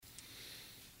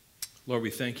Lord,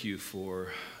 we thank you for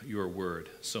your word.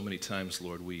 So many times,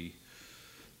 Lord, we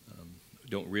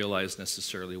don't realize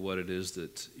necessarily what it is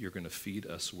that you're going to feed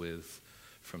us with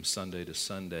from Sunday to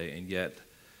Sunday, and yet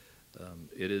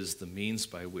it is the means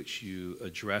by which you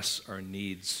address our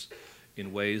needs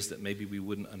in ways that maybe we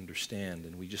wouldn't understand.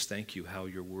 And we just thank you how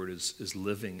your word is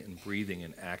living and breathing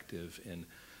and active, and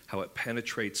how it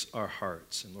penetrates our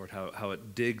hearts, and Lord, how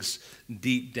it digs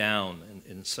deep down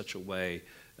in such a way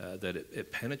that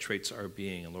it penetrates our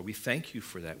being. And Lord, we thank you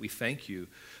for that. We thank you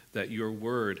that your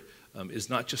word is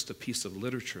not just a piece of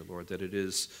literature, Lord, that it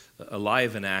is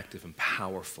alive and active and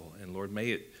powerful. And Lord,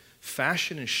 may it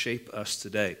fashion and shape us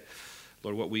today.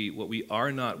 Lord, what we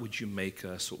are not, would you make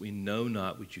us? What we know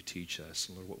not, would you teach us?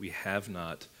 And Lord, what we have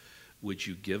not, would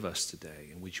you give us today?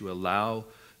 And would you allow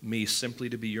me simply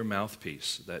to be your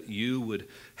mouthpiece, that you would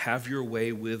have your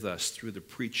way with us through the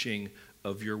preaching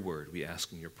of your word. We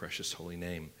ask in your precious holy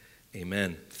name.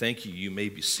 Amen. Thank you. You may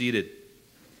be seated.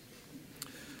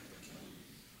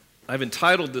 I've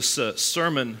entitled this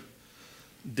sermon,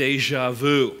 Deja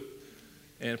Vu.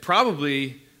 And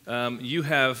probably you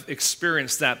have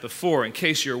experienced that before. In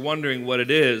case you're wondering what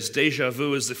it is, deja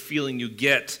vu is the feeling you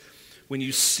get when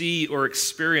you see or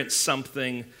experience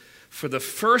something for the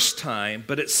first time,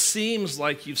 but it seems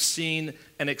like you've seen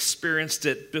and experienced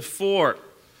it before.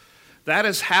 That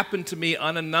has happened to me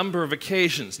on a number of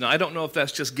occasions. Now, I don't know if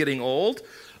that's just getting old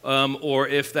or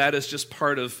if that is just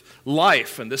part of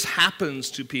life, and this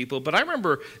happens to people, but I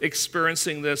remember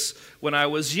experiencing this when I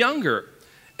was younger.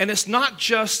 And it's not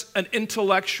just an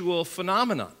intellectual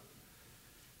phenomenon.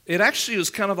 It actually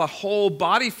is kind of a whole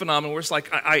body phenomenon where it's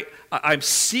like I'm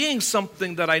seeing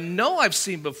something that I know I've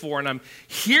seen before, and I'm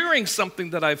hearing something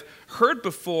that I've heard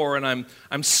before, and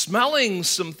I'm smelling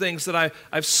some things that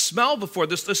I've smelled before.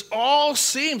 This all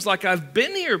seems like I've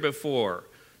been here before.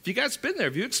 Have you guys been there?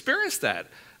 Have you experienced that?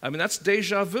 I mean, that's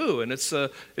deja vu, and it's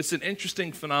an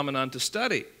interesting phenomenon to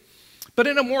study. But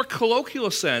in a more colloquial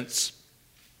sense,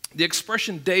 the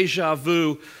expression deja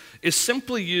vu is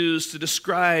simply used to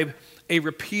describe a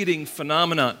repeating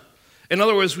phenomenon. In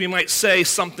other words, we might say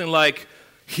something like,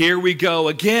 here we go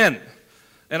again.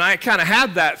 And I kind of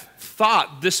had that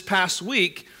thought this past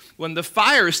week when the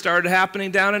fires started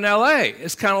happening down in LA.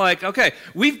 It's kind of like, okay,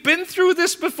 we've been through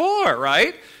this before,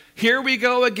 right? Here we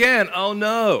go again. Oh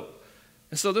no.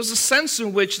 And so there's a sense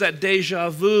in which that deja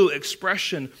vu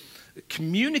expression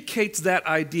communicates that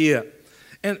idea.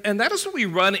 And that is what we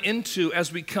run into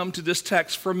as we come to this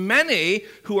text. For many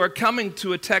who are coming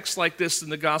to a text like this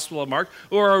in the Gospel of Mark,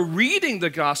 or are reading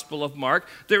the Gospel of Mark,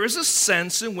 there is a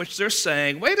sense in which they're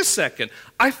saying, wait a second,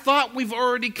 I thought we've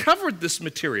already covered this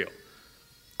material.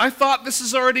 I thought this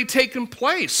has already taken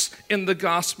place in the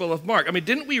Gospel of Mark. I mean,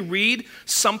 didn't we read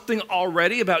something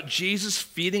already about Jesus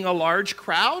feeding a large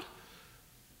crowd?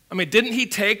 I mean, didn't he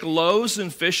take loaves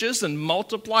and fishes and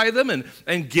multiply them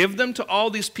and give them to all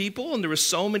these people? And there were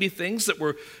so many things that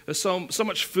were, so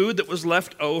much food that was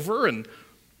left over. And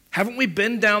haven't we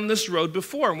been down this road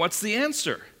before? And what's the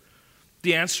answer?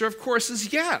 The answer, of course,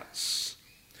 is yes.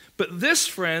 But this,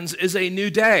 friends, is a new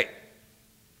day.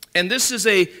 And this is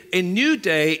a new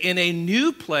day in a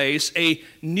new place, a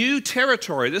new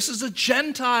territory. This is a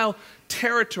Gentile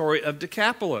territory of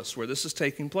Decapolis where this is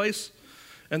taking place.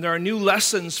 And there are new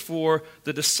lessons for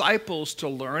the disciples to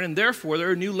learn, and therefore there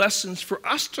are new lessons for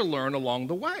us to learn along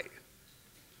the way.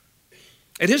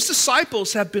 And his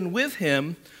disciples have been with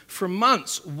him for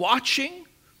months, watching,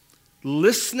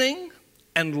 listening,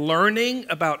 and learning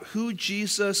about who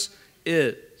Jesus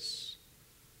is.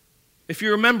 If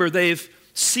you remember, they've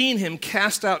seen him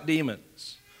cast out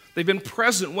demons. They've been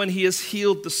present when he has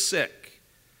healed the sick.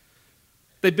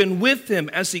 They've been with him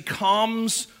as he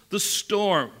calms the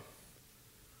storm.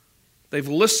 They've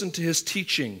listened to his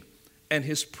teaching and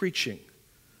his preaching.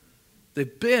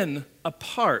 They've been a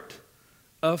part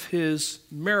of his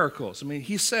miracles. I mean,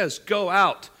 he says, go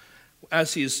out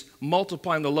as he's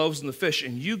multiplying the loaves and the fish,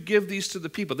 and you give these to the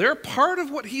people. They're a part of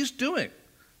what he's doing.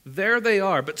 There they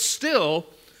are. But still,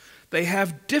 they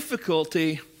have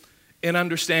difficulty in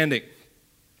understanding.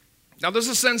 Now, there's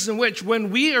a sense in which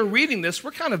when we are reading this,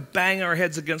 we're kind of banging our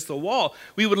heads against the wall.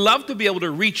 We would love to be able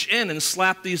to reach in and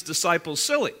slap these disciples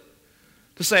silly.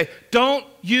 To say, don't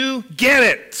you get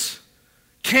it?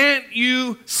 Can't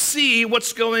you see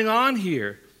what's going on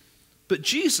here? But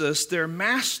Jesus, their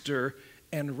master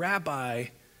and rabbi,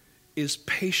 is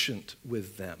patient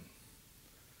with them.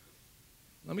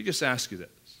 Let me just ask you this.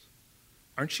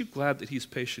 Aren't you glad that he's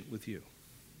patient with you?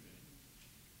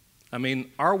 I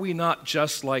mean, are we not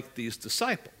just like these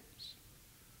disciples?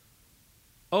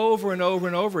 Over and over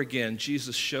and over again,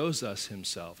 Jesus shows us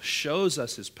himself, shows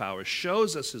us his power,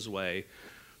 shows us his way,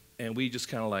 and we just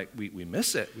kind of like, we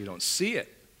miss it. We don't see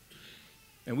it.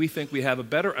 And we think we have a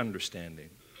better understanding.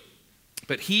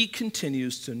 But he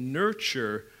continues to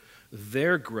nurture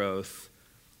their growth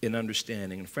in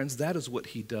understanding. And friends, that is what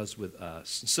he does with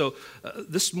us. And so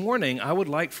this morning, I would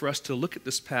like for us to look at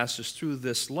this passage through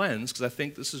this lens, because I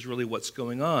think this is really what's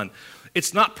going on.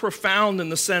 It's not profound in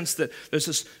the sense that there's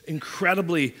this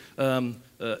incredibly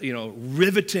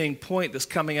riveting point that's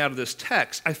coming out of this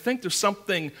text. I think there's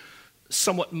something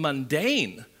somewhat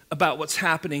mundane about what's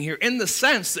happening here, in the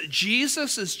sense that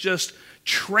Jesus is just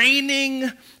training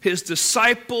his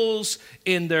disciples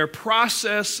in their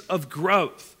process of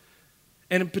growth.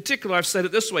 And in particular, I've said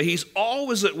it this way, he's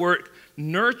always at work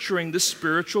nurturing the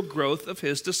spiritual growth of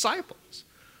his disciples.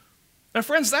 Now,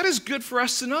 friends, that is good for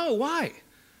us to know. Why?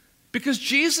 Because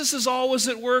Jesus is always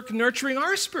at work nurturing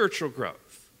our spiritual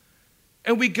growth.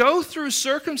 And we go through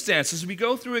circumstances, we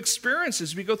go through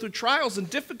experiences, we go through trials and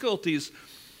difficulties,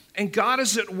 and God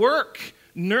is at work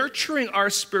nurturing our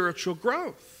spiritual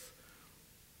growth.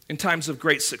 In times of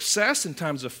great success, in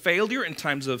times of failure, in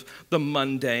times of the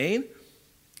mundane,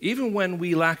 even when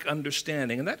we lack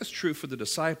understanding. And that is true for the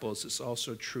disciples, it's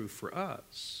also true for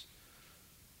us.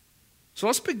 So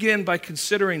let's begin by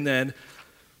considering then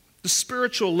the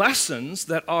spiritual lessons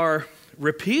that are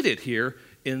repeated here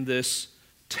in this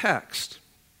text.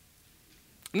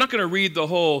 I'm not going to read the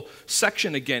whole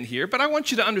section again here, but I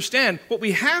want you to understand what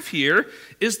we have here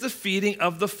is the feeding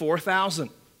of the 4,000.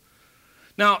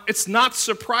 Now, it's not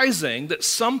surprising that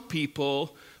some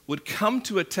people would come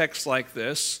to a text like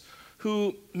this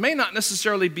who may not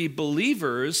necessarily be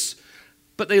believers,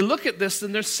 but they look at this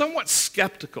and they're somewhat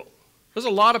skeptical. There's a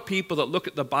lot of people that look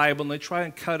at the Bible and they try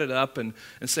and cut it up and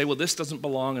say, well, this doesn't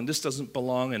belong and this doesn't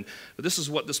belong, and this is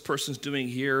what this person's doing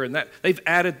here, and that they've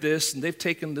added this and they've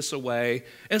taken this away.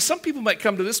 And some people might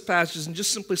come to this passage and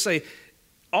just simply say,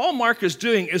 all Mark is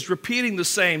doing is repeating the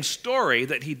same story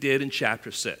that he did in chapter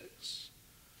 6.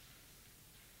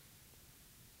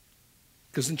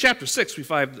 Because in chapter 6, we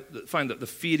find that the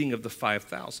feeding of the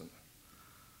 5,000.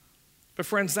 But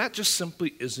friends, that just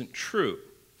simply isn't true.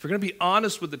 If we're going to be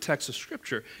honest with the text of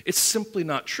Scripture, it's simply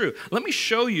not true. Let me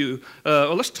show you,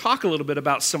 let's talk a little bit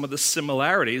about some of the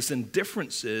similarities and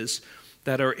differences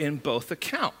that are in both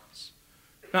accounts.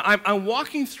 Now, I'm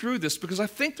walking through this because I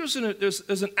think there's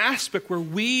an aspect where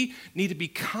we need to be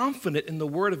confident in the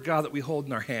Word of God that we hold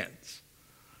in our hands.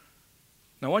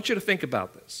 Now, I want you to think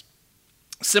about this.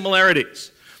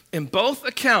 Similarities. In both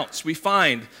accounts, we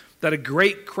find that a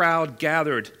great crowd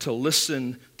gathered to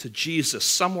listen to Jesus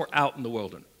somewhere out in the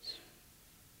wilderness.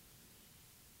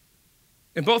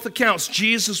 In both accounts,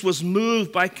 Jesus was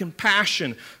moved by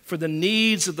compassion for the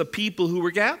needs of the people who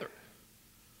were gathered.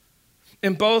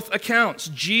 In both accounts,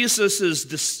 Jesus'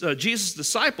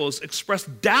 disciples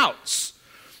expressed doubts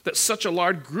that such a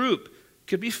large group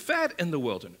could be fed in the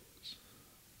wilderness.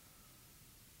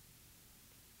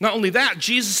 Not only that,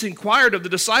 Jesus inquired of the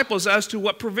disciples as to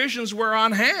what provisions were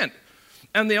on hand,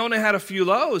 and they only had a few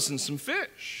loaves and some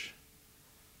fish.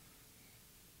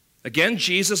 Again,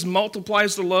 Jesus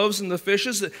multiplies the loaves and the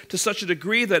fishes to such a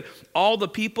degree that all the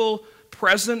people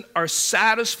present are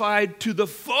satisfied to the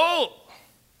full.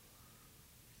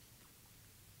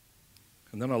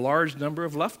 And then a large number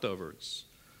of leftovers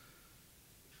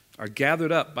are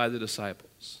gathered up by the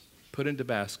disciples, put into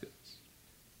baskets.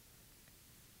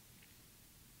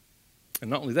 And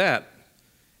not only that,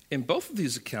 in both of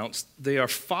these accounts, they are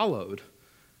followed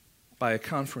by a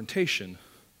confrontation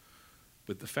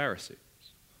with the Pharisees.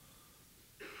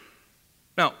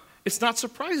 Now, it's not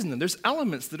surprising that there's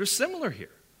elements that are similar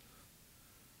here.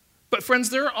 But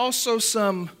friends, there are also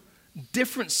some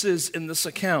differences in this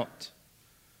account.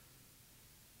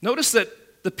 Notice that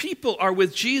the people are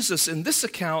with Jesus in this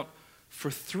account for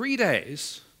 3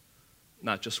 days,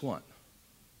 not just one.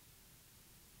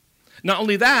 Not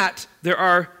only that, there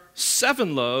are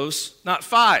 7 loaves, not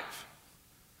 5.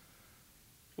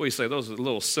 Well, you say those are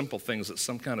little simple things that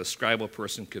some kind of scribal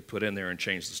person could put in there and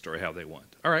change the story how they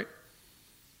want. All right.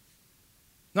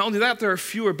 Not only that, there are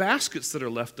fewer baskets that are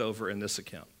left over in this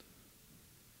account.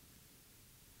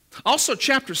 Also, in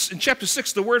chapter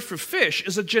 6, the word for fish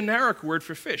is a generic word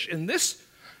for fish. In this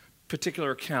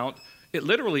particular account, it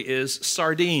literally is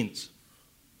sardines.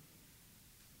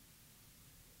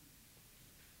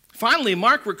 Finally,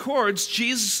 Mark records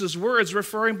Jesus' words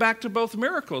referring back to both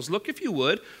miracles. Look, if you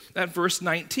would, at verse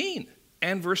 19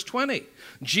 and verse 20.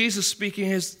 Jesus speaking to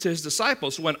his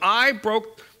disciples, when I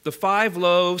broke the 5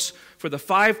 loaves for the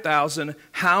 5,000,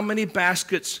 how many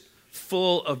baskets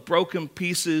full of broken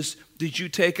pieces did you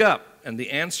take up? And the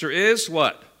answer is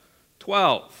what?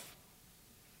 12.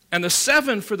 And the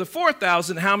 7 for the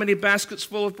 4,000, how many baskets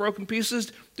full of broken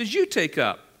pieces did you take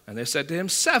up? And they said to him,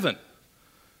 7.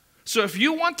 So if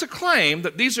you want to claim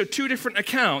that these are two different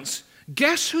accounts,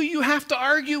 guess who you have to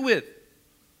argue with?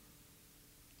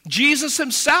 Jesus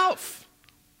himself,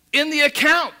 in the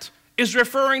account, is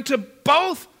referring to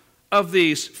both of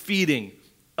these feeding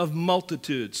of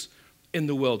multitudes in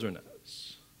the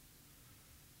wilderness.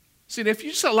 See, if you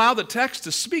just allow the text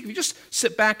to speak, if you just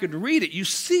sit back and read it, you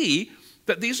see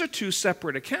that these are two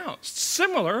separate accounts,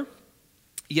 similar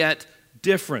yet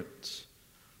different.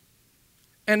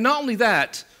 And not only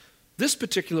that, this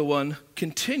particular one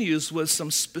continues with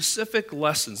some specific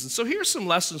lessons. And so here's some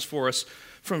lessons for us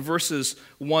from verses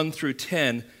 1 through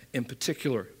 10 in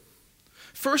particular.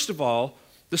 First of all,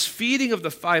 this feeding of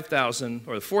the 5,000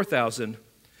 or the 4,000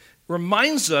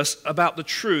 reminds us about the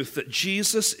truth that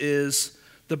Jesus is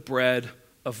the bread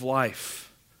of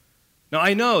life. Now,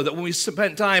 I know that when we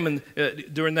spent time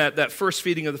during that first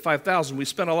feeding of the 5,000, we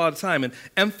spent a lot of time in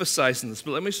emphasizing this.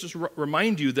 But let me just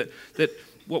remind you that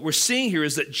what we're seeing here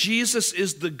is that Jesus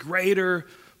is the greater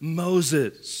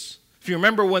Moses. If you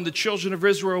remember when the children of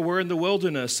Israel were in the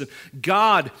wilderness, and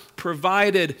God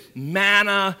provided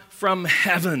manna from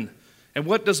heaven. And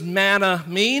what does manna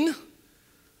mean?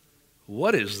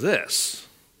 What is this?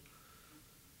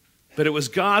 But it was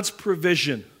God's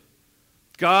provision.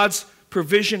 God's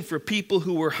provision for people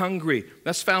who were hungry.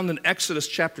 That's found in Exodus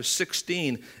chapter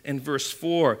 16 and verse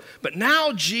 4. But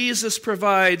now Jesus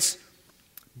provides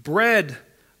bread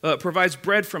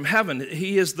from heaven.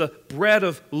 He is the bread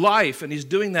of life, and he's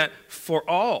doing that for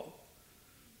all.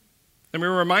 Let me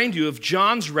remind you of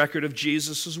John's record of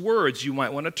Jesus' words. You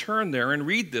might want to turn there and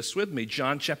read this with me.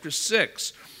 John chapter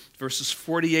 6, verses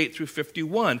 48 through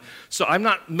 51. So I'm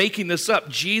not making this up.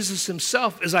 Jesus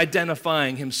himself is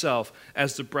identifying himself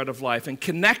as the bread of life and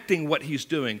connecting what he's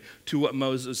doing to what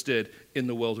Moses did in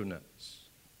the wilderness.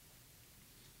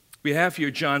 We have here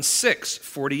John 6,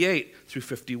 48 through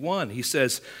 51. He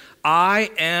says, I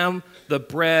am the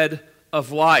bread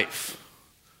of life.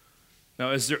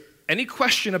 Now, is there any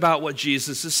question about what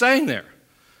Jesus is saying there?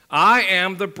 I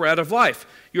am the bread of life.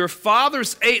 Your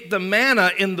fathers ate the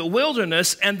manna in the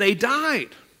wilderness and they died.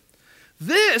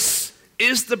 This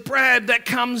is the bread that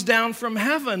comes down from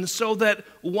heaven so that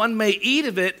one may eat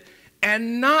of it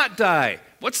and not die.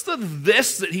 What's the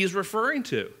this that he's referring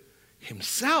to?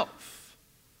 Himself.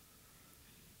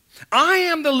 I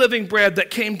am the living bread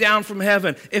that came down from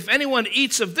heaven. If anyone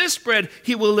eats of this bread,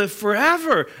 he will live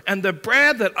forever. And the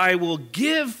bread that I will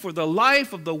give for the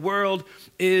life of the world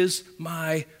is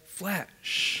my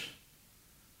flesh.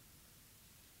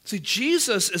 See,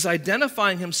 Jesus is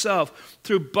identifying himself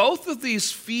through both of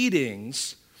these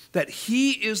feedings that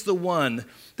he is the one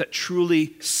that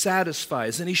truly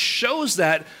satisfies. And he shows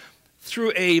that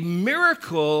through a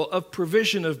miracle of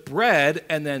provision of bread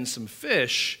and then some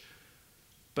fish.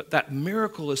 But that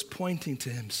miracle is pointing to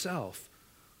himself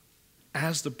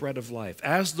as the bread of life,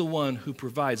 as the one who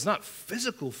provides not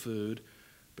physical food,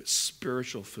 but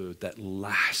spiritual food that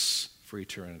lasts for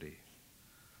eternity.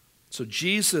 So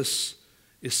Jesus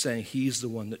is saying he's the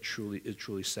one that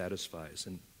truly satisfies.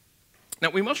 And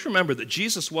now we must remember that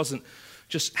Jesus wasn't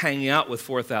just hanging out with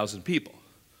 4,000 people.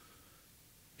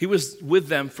 He was with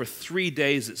them for 3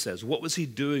 days, it says. What was he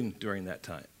doing during that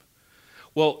time?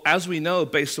 Well, as we know,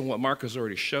 based on what Mark has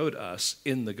already showed us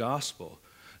in the gospel,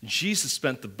 Jesus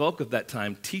spent the bulk of that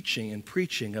time teaching and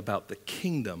preaching about the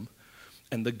kingdom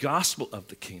and the gospel of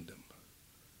the kingdom.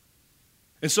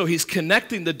 And so he's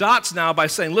connecting the dots now by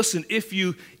saying, listen, if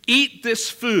you eat this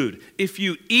food, if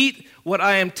you eat what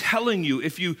I am telling you,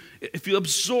 if you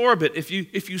absorb it, if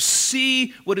you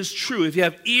see what is true, if you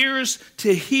have ears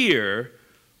to hear,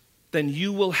 then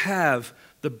you will have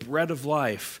the bread of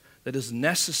life that is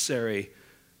necessary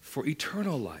for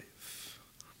eternal life.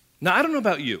 Now, I don't know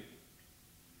about you,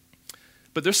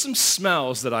 but there's some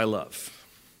smells that I love.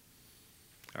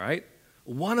 All right?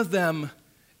 One of them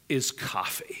is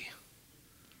coffee.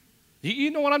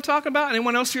 You know what I'm talking about?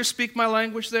 Anyone else here speak my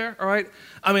language there? All right?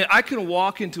 I mean, I can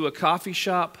walk into a coffee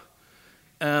shop,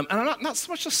 and I'm not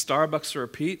so much a Starbucks or a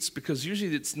Pete's, because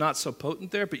usually it's not so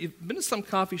potent there, but you've been to some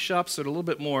coffee shops that are a little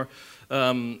bit more, I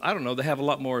don't know, they have a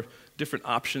lot more different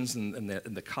options, and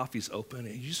the coffee's open,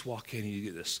 and you just walk in and you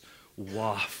get this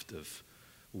waft of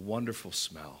wonderful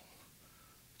smell.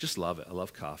 Just love it. I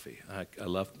love coffee. I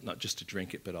love not just to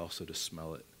drink it, but also to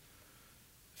smell it.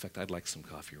 In fact, I'd like some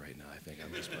coffee right now. I think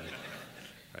I'm just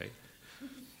right.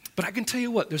 But I can tell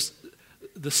you what, there's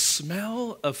the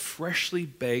smell of freshly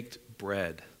baked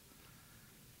bread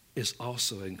is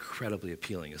also incredibly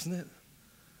appealing, isn't it?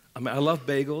 I mean, I love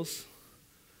bagels.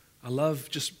 I love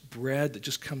just bread that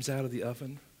just comes out of the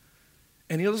oven.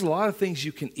 And there's a lot of things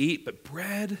you can eat, but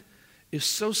bread is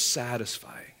so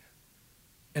satisfying.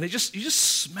 And you just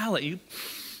smell it. You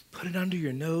put it under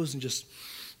your nose and just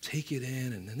take it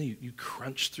in, and then you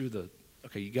crunch through the,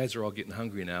 okay, you guys are all getting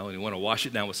hungry now, and you want to wash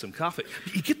it down with some coffee.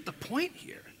 But you get the point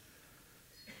here.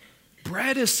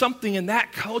 Bread is something in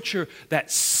that culture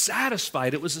that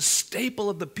satisfied. It was a staple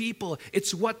of the people.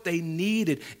 It's what they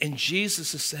needed. And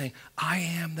Jesus is saying, I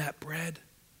am that bread.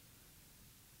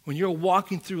 When you're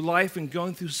walking through life and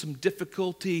going through some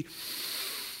difficulty,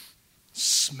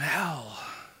 smell.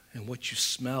 And what you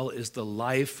smell is the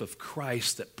life of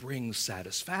Christ that brings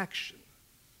satisfaction.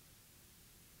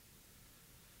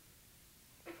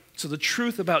 So the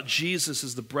truth about Jesus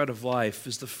as the bread of life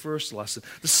is the first lesson.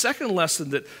 The second lesson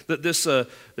that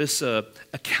this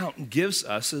account gives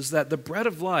us is that the bread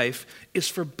of life is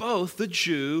for both the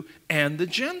Jew and the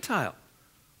Gentile.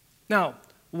 Now,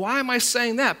 why am I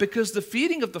saying that? Because the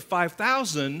feeding of the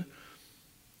 5,000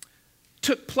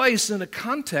 took place in a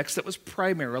context that was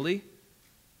primarily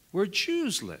where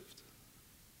Jews lived.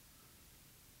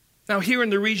 Now, here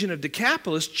in the region of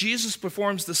Decapolis, Jesus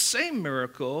performs the same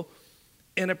miracle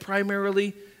in a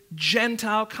primarily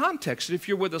Gentile context. And if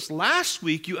you're with us last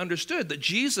week, you understood that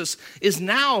Jesus is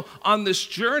now on this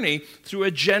journey through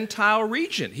a Gentile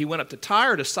region. He went up to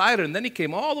Tyre, to Sidon, and then he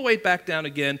came all the way back down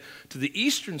again to the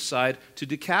eastern side to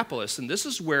Decapolis. And this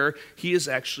is where he is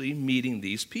actually meeting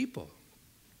these people.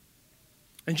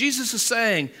 And Jesus is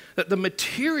saying that the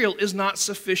material is not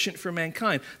sufficient for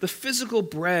mankind. The physical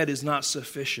bread is not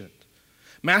sufficient.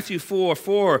 Matthew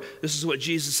 4:4, this is what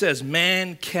Jesus says,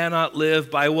 man cannot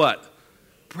live by what?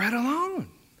 Bread alone.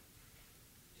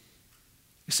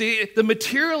 You see, the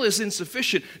material is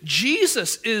insufficient.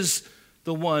 Jesus is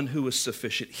the one who is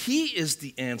sufficient. He is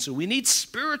the answer. We need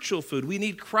spiritual food. We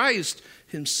need Christ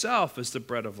himself as the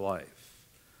bread of life.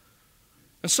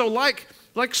 And so like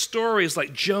stories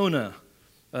like Jonah,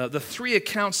 the three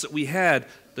accounts that we had,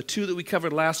 the two that we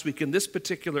covered last week, in this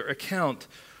particular account,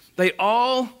 they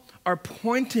all are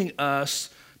pointing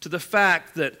us to the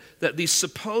fact that these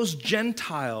supposed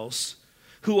Gentiles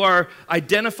who are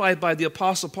identified by the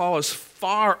Apostle Paul as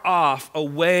far off,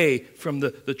 away from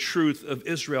the truth of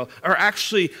Israel, are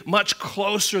actually much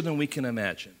closer than we can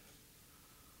imagine.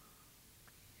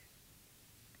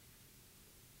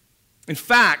 In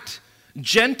fact,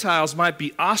 Gentiles might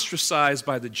be ostracized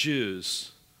by the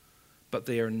Jews, but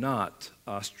they are not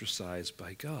ostracized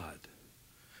by God.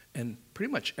 And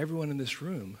pretty much everyone in this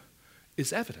room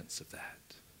is evidence of that.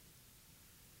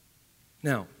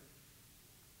 Now,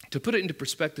 to put it into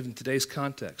perspective in today's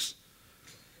context,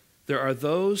 there are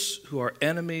those who are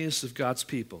enemies of God's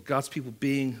people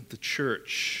being the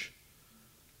church,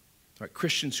 right?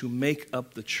 Christians who make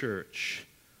up the church.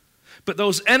 But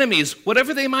those enemies,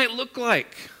 whatever they might look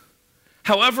like,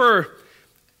 however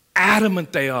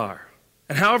adamant they are,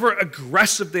 and however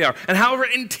aggressive they are, and however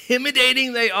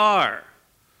intimidating they are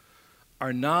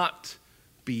not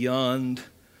beyond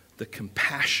the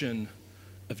compassion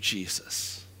of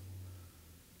Jesus.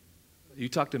 You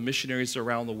talk to missionaries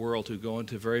around the world who go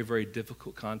into very, very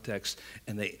difficult contexts,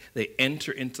 and they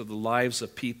enter into the lives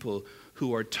of people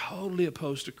who are totally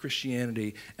opposed to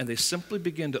Christianity, and they simply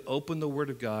begin to open the Word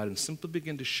of God and simply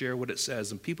begin to share what it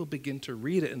says, and people begin to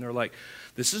read it, and they're like,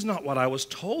 this is not what I was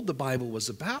told the Bible was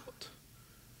about.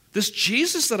 This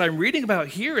Jesus that I'm reading about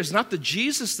here is not the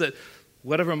Jesus that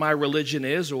whatever my religion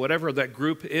is or whatever that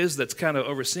group is that's kind of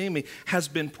overseeing me has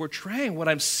been portraying. What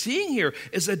I'm seeing here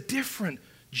is a different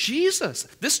Jesus.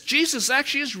 This Jesus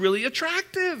actually is really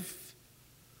attractive.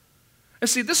 And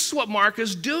see, this is what Mark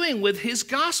is doing with his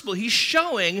gospel. He's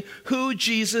showing who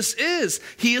Jesus is.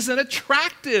 He is an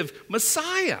attractive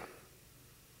Messiah.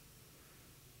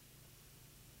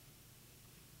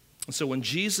 And so when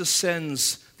Jesus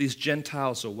sends these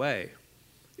Gentiles away,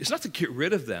 it's not to get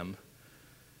rid of them,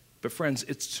 but friends,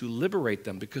 it's to liberate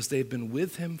them, because they've been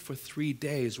with him for 3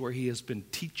 days where he has been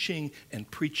teaching and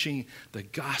preaching the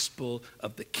gospel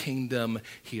of the kingdom.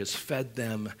 He has fed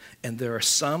them, and there are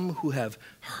some who have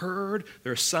heard,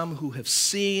 there are some who have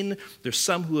seen, there's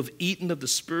some who have eaten of the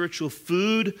spiritual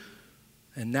food,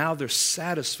 and now they're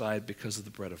satisfied because of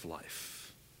the bread of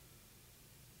life.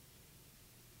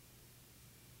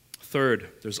 Third,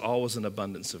 there's always an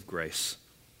abundance of grace.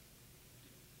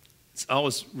 It's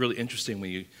always really interesting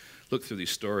when you look through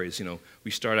these stories.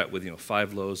 We start out with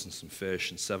 5 loaves and some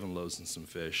fish, and 7 loaves and some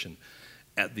fish, and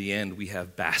at the end we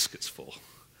have baskets full.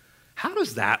 How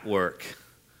does that work?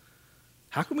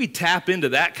 How can we tap into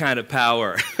that kind of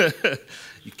power?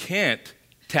 You can't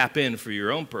tap in for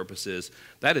your own purposes.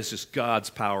 That is just God's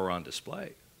power on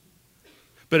display.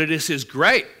 But it is his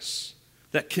grace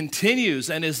that continues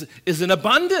and is in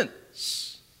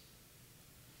abundance.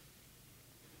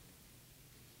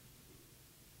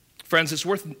 Friends, it's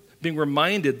worth being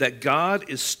reminded that God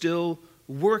is still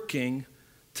working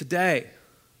today.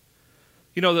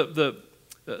 You know,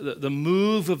 the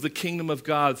move of the kingdom of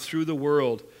God through the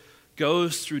world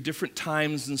goes through different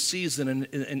times and seasons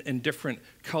and different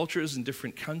cultures and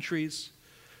different countries.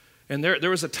 And there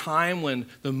was a time when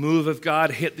the move of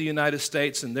God hit the United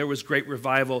States and there was great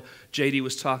revival. J.D.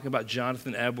 was talking about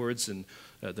Jonathan Edwards and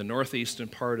the northeastern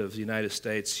part of the United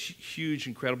States. Huge,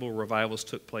 incredible revivals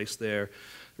took place there.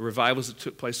 The revivals that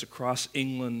took place across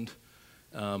England.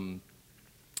 And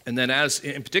then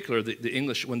in particular,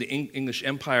 when the English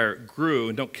Empire grew,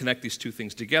 and don't connect these two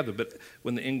things together, but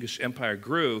when the English Empire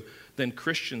grew, then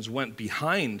Christians went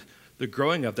behind the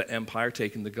growing of the empire,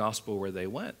 taking the gospel where they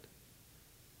went.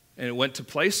 And it went to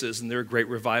places, and there are great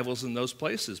revivals in those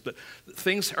places. But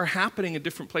things are happening in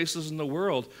different places in the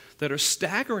world that are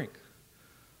staggering.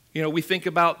 You know, we think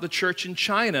about the church in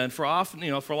China, and for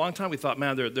a long time we thought,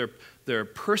 man, they're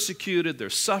persecuted, they're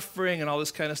suffering, and all this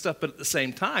kind of stuff. But at the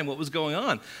same time, what was going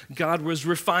on? God was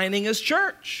refining his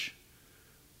church.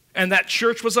 And that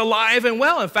church was alive and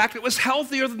well. In fact, it was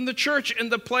healthier than the church in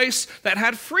the place that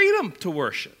had freedom to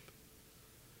worship.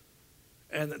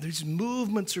 And these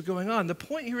movements are going on. The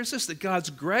point here is this, that God's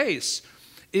grace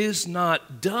is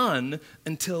not done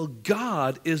until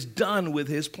God is done with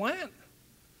his plan.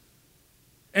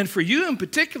 And for you in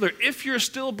particular, if you're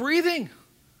still breathing,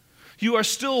 you are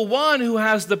still one who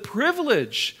has the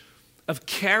privilege of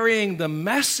carrying the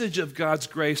message of God's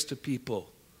grace to people,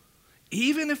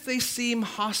 even if they seem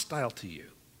hostile to you.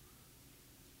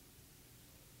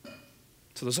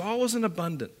 So there's always an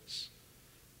abundance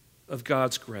of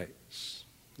God's grace.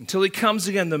 Until he comes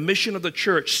again, the mission of the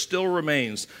church still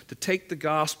remains to take the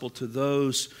gospel to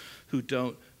those who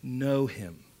don't know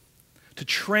him, to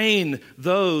train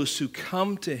those who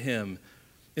come to him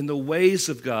in the ways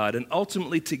of God, and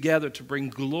ultimately together to bring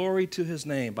glory to his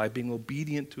name by being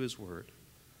obedient to his word.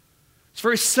 It's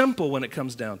very simple when it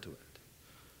comes down to it.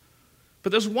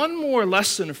 But there's one more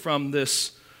lesson from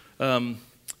this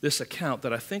account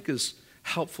that I think is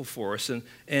helpful for us.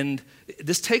 And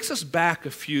this takes us back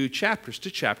a few chapters to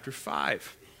chapter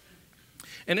 5.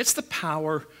 And it's the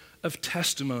power of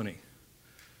testimony.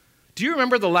 Do you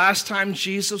remember the last time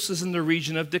Jesus was in the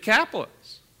region of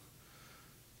Decapolis?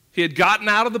 He had gotten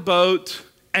out of the boat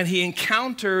and he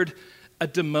encountered a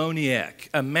demoniac,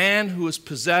 a man who was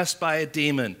possessed by a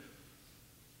demon.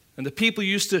 And the people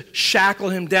used to shackle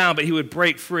him down, but he would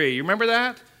break free. You remember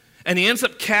that? And he ends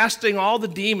up casting all the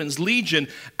demons, legion,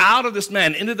 out of this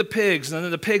man into the pigs, and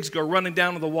then the pigs go running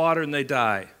down to the water and they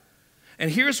die.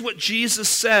 And here's what Jesus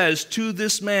says to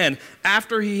this man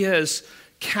after he has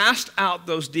cast out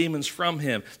those demons from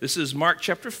him. This is Mark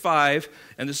chapter 5,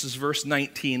 and this is verse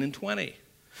 19 and 20.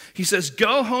 He says,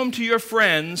 "Go home to your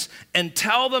friends and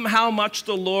tell them how much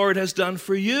the Lord has done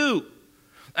for you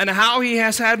and how he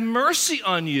has had mercy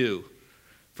on you."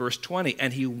 Verse 20,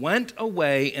 "And he went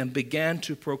away and began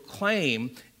to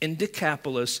proclaim in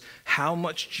Decapolis how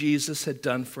much Jesus had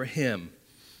done for him.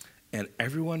 And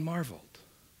everyone marveled."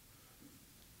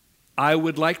 I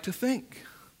would like to think,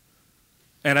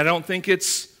 and I don't think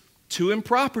it's too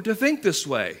improper to think this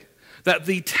way, that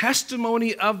the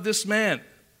testimony of this man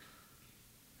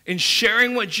in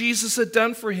sharing what Jesus had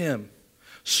done for him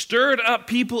stirred up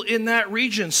people in that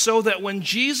region so that when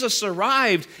Jesus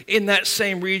arrived in that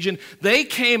same region, they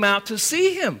came out to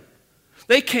see him.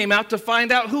 They came out to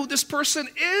find out who this person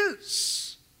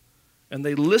is. And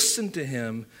they listened to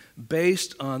him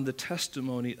based on the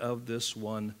testimony of this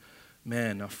one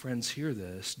man. Now, friends, hear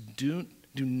this. Do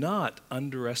not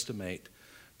underestimate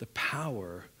the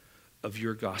power of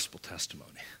your gospel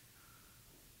testimony.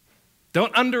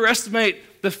 Don't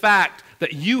underestimate the fact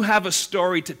that you have a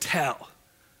story to tell.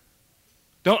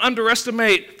 Don't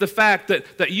underestimate the fact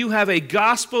that you have a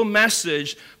gospel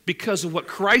message because of what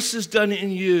Christ has done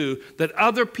in you that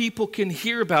other people can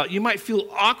hear about. You might feel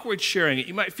awkward sharing it.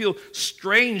 You might feel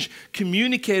strange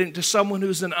communicating to someone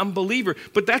who's an unbeliever.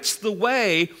 But that's the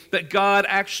way that God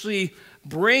actually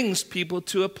brings people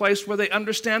to a place where they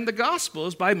understand the gospel,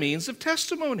 is by means of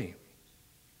testimony.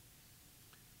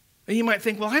 And you might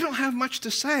think, well, I don't have much to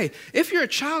say. If you're a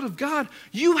child of God,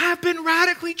 you have been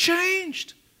radically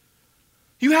changed.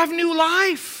 You have new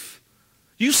life.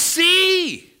 You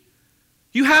see.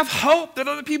 You have hope that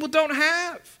other people don't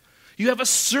have. You have a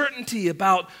certainty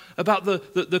about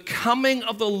the coming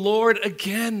of the Lord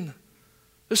again.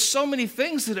 There's so many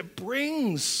things that it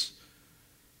brings.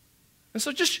 And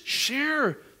so just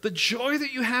share the joy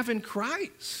that you have in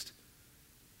Christ.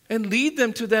 And lead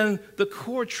them to then the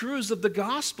core truths of the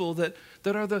gospel that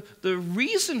are the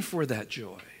reason for that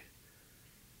joy.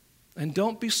 And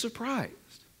don't be surprised.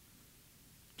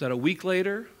 that a week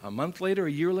later, a month later,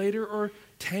 a year later, or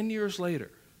 10 years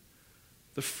later,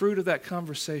 the fruit of that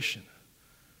conversation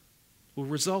will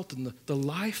result in the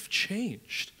life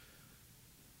changed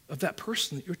of that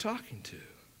person that you're talking to.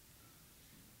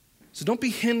 So don't be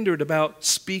hindered about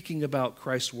speaking about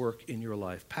Christ's work in your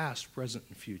life, past, present,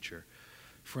 and future.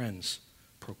 Friends,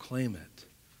 proclaim it.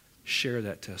 Share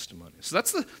that testimony. So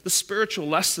that's the spiritual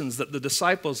lessons that the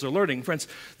disciples are learning. Friends,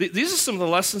 these are some of the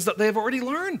lessons that they've already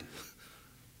learned.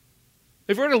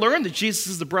 They've already learned that Jesus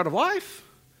is the bread of life.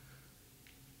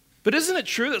 But isn't it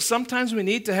true that sometimes we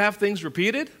need to have things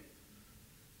repeated?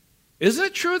 Isn't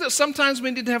it true that sometimes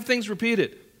we need to have things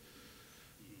repeated?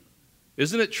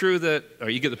 Isn't it true that, oh,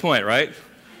 you get the point, right?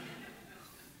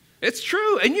 It's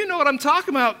true, and you know what I'm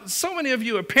talking about. So many of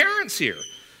you are parents here,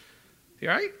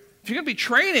 right? If you're going to be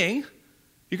training,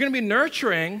 you're going to be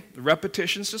nurturing, the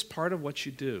repetition's just part of what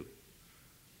you do.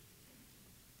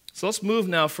 So let's move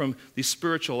now from these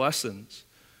spiritual lessons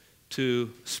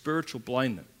to spiritual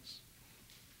blindness.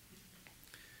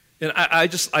 And I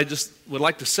just would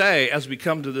like to say, as we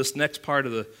come to this next part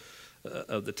of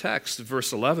the text,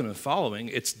 verse 11 and following,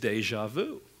 it's deja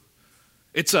vu.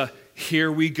 It's a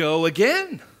here we go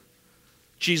again.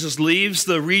 Jesus leaves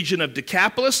the region of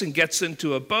Decapolis and gets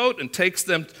into a boat and takes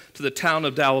them to the town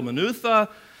of Dalmanutha,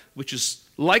 which is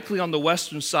likely on the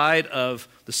western side of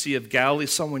the Sea of Galilee,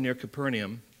 somewhere near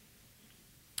Capernaum.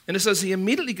 And it says he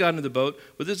immediately got into the boat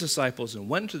with his disciples and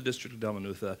went to the district of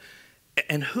Dalmanutha.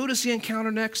 And who does he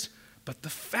encounter next? But the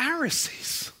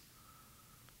Pharisees.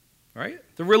 Right?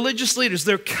 The religious leaders.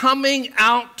 They're coming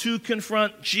out to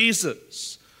confront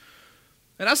Jesus.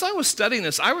 And as I was studying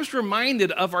this, I was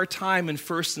reminded of our time in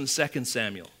 1st and 2nd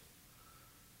Samuel.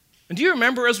 And do you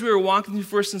remember as we were walking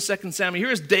through 1st and 2nd Samuel,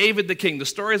 here's David the king. The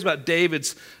story is about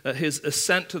David's his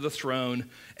ascent to the throne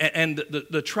and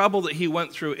the trouble that he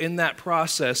went through in that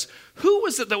process. Who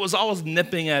was it that was always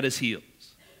nipping at his heels?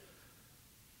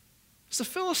 It's the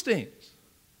Philistines.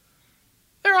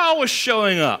 They're always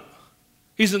showing up.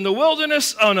 He's in the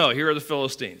wilderness. Oh no, here are the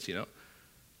Philistines, you know.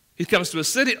 He comes to a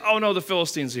city. Oh no, the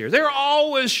Philistines are here. They're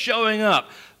always showing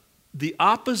up. The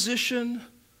opposition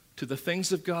to the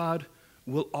things of God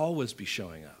will always be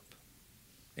showing up.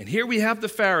 And here we have the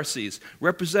Pharisees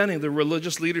representing the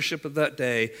religious leadership of that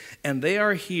day, and they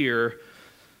are here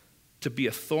to be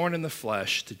a thorn in the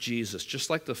flesh to Jesus, just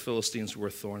like the Philistines were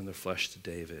a thorn in the flesh to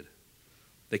David.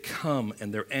 They come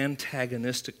and they're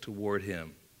antagonistic toward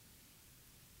him.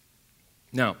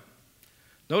 Now,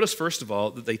 notice first of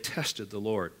all that they tested the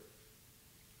Lord.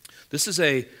 This is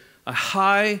a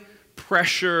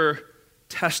high-pressure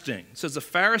testing. It says the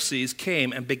Pharisees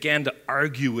came and began to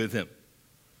argue with him.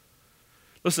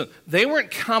 Listen, they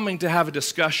weren't coming to have a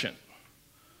discussion.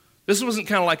 This wasn't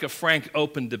kind of like a frank,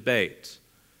 open debate.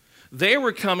 They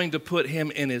were coming to put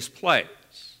him in his place.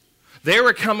 They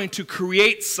were coming to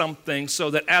create something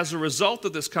so that as a result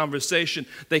of this conversation,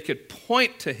 they could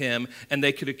point to him and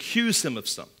they could accuse him of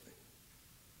something.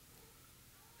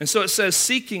 And so it says,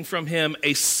 seeking from him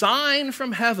a sign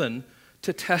from heaven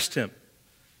to test him.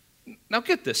 Now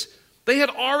get this. They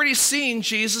had already seen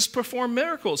Jesus perform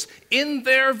miracles in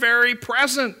their very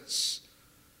presence.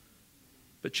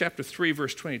 But chapter 3,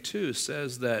 verse 22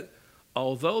 says that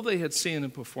although they had seen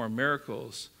him perform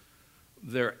miracles,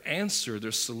 their answer,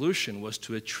 their solution was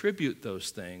to attribute those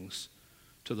things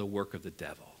to the work of the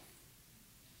devil.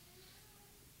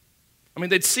 I mean,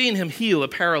 they'd seen him heal a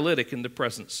paralytic in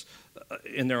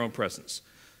their own presence.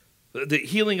 The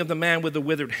healing of the man with the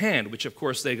withered hand, which of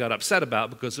course they got upset about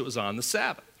because it was on the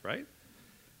Sabbath, right?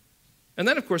 And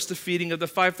then, of course, the feeding of the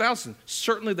 5,000.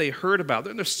 Certainly they heard about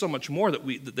it, and there's so much more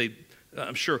that they,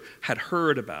 I'm sure, had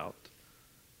heard about.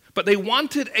 But they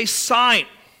wanted a sign.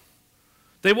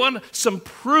 They wanted some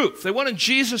proof. They wanted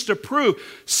Jesus to prove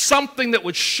something that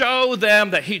would show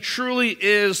them that he truly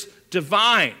is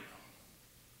divine.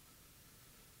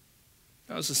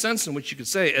 Now, there's a sense in which you could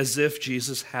say, as if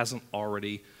Jesus hasn't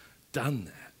already done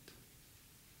that.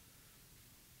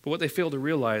 But what they fail to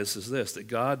realize is this, that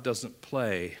God doesn't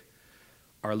play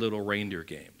our little reindeer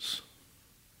games.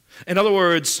 In other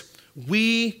words,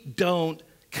 we don't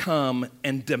come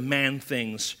and demand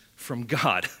things from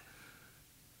God.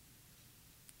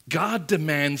 God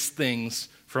demands things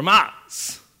from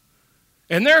us.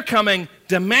 And they're coming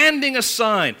demanding a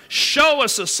sign. Show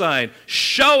us a sign.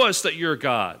 Show us that you're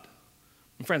God.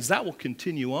 And friends, that will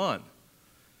continue on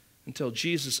until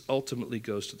Jesus ultimately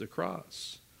goes to the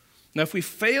cross. Now, if we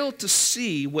fail to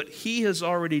see what he has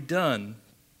already done,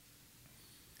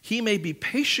 he may be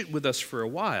patient with us for a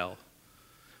while,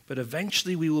 but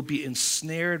eventually we will be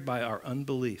ensnared by our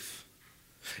unbelief.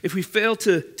 If we fail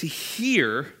to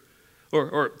hear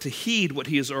or to heed what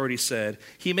he has already said.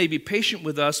 He may be patient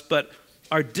with us, but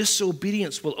our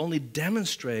disobedience will only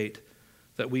demonstrate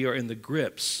that we are in the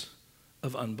grips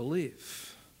of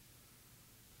unbelief.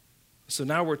 So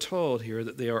now we're told here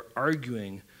that they are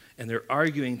arguing, and they're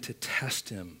arguing to test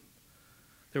him.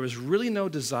 There was really no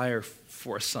desire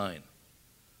for a sign.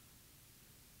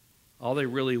 All they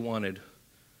really wanted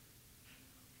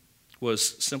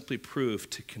was simply proof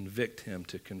to convict him,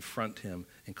 to confront him,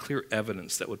 and clear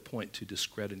evidence that would point to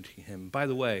discrediting him. By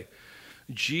the way,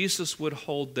 Jesus would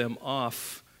hold them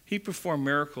off. He performed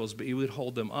miracles, but he would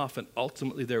hold them off, and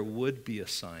ultimately there would be a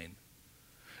sign.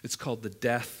 It's called the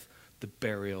death, the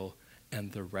burial,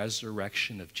 and the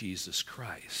resurrection of Jesus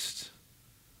Christ.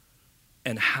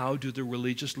 And how do the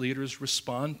religious leaders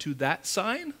respond to that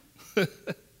sign?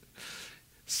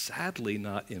 Sadly,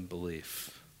 not in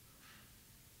belief.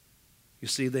 You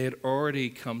see, they had already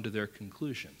come to their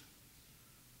conclusion.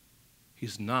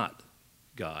 He's not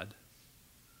God,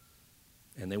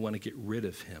 and they want to get rid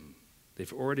of him.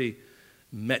 They've already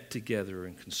met together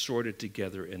and consorted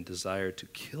together and desired to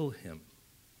kill him.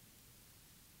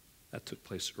 That took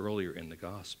place earlier in the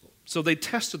gospel. So they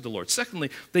tested the Lord.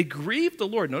 Secondly, they grieved the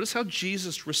Lord. Notice how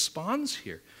Jesus responds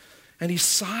here. And he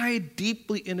sighed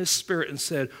deeply in his spirit and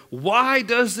said, "Why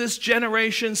does this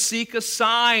generation seek a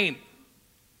sign?"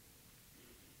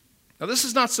 Now, this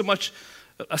is not so much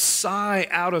a sigh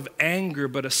out of anger,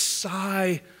 but a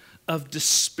sigh of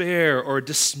despair or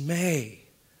dismay.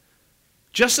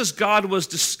 Just as God was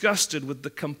disgusted with the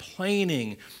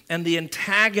complaining and the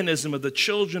antagonism of the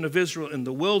children of Israel in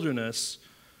the wilderness,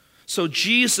 so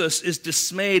Jesus is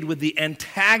dismayed with the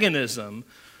antagonism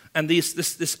and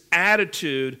this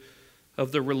attitude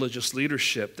of the religious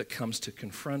leadership that comes to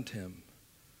confront him.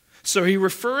 So he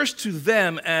refers to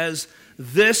them as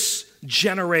this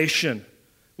generation,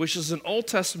 which is an Old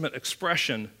Testament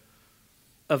expression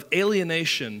of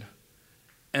alienation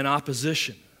and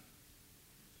opposition.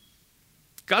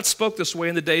 God spoke this way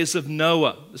in the days of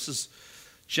Noah. This is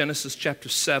Genesis chapter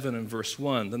 7 and verse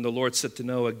 1. Then the Lord said to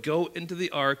Noah, "Go into the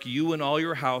ark, you and all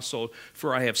your household,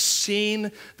 for I have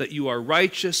seen that you are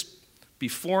righteous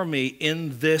before me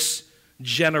in this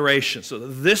generation." So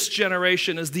this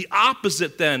generation is the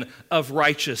opposite then of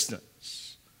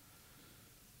righteousness.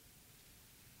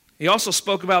 He also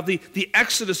spoke about the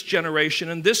Exodus generation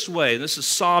in this way. This is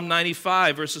Psalm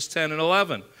 95, verses 10 and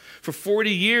 11. "For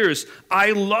 40 years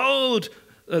I loathed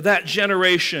that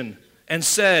generation and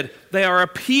said, they are a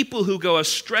people who go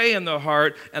astray in their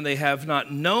heart, and they have not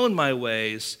known my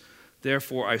ways.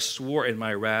 Therefore I swore in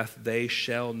my wrath, they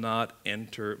shall not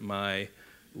enter my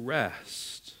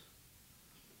rest."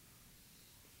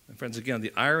 And friends, again,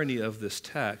 the irony of this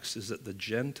text is that the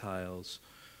Gentiles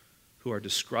who are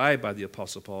described by the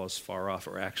Apostle Paul as far off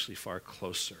are actually far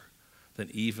closer than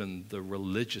even the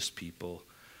religious people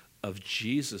of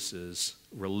Jesus'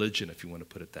 religion, if you want to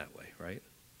put it that way, right?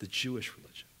 The Jewish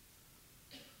religion.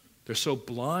 They're so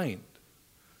blind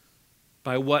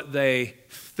by what they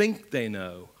think they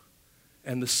know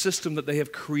and the system that they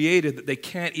have created that they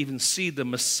can't even see the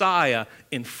Messiah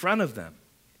in front of them.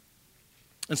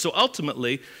 And so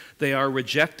ultimately, they are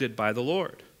rejected by the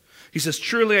Lord. He says,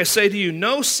 "Truly I say to you,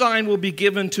 no sign will be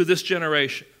given to this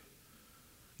generation."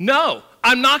 No,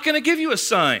 I'm not going to give you a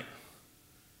sign.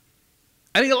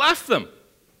 And he left them.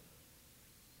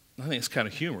 I think it's kind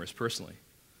of humorous, personally.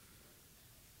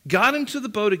 Got into the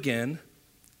boat again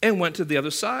and went to the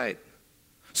other side.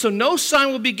 So no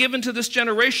sign will be given to this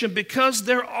generation because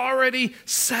they're already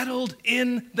settled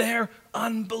in their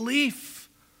unbelief.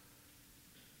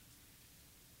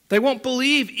 They won't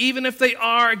believe even if they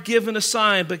are given a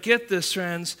sign. But get this,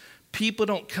 friends, people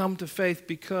don't come to faith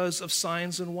because of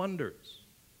signs and wonders.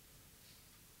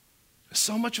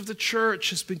 So much of the church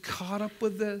has been caught up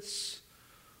with this.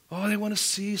 Oh, they want to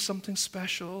see something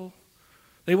special.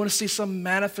 They want to see some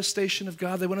manifestation of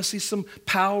God. They want to see some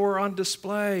power on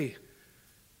display.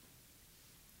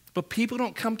 But people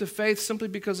don't come to faith simply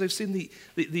because they've seen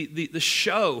the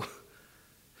show.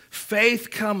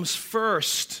 Faith comes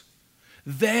first.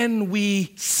 Then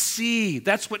we see.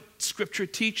 That's what Scripture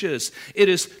teaches. It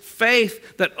is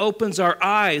faith that opens our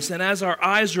eyes. And as our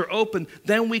eyes are open,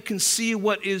 then we can see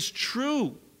what is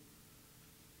true.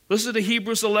 Listen to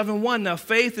Hebrews 11:1. Now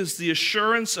faith is the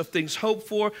assurance of things hoped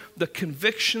for, the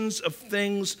convictions of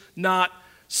things not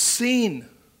seen.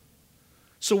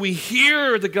 So we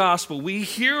hear the gospel, we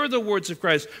hear the words of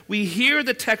Christ, we hear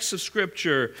the text of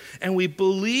Scripture, and we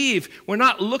believe. We're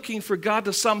not looking for God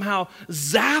to somehow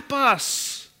zap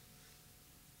us.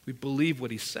 We believe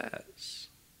what he says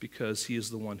because he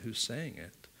is the one who's saying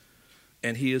it.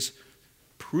 And he has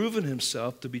proven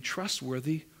himself to be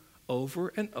trustworthy over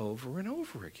and over and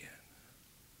over again.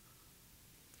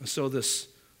 And so this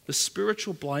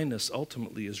spiritual blindness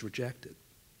ultimately is rejected.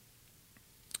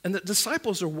 And the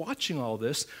disciples are watching all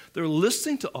this, they're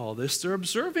listening to all this, they're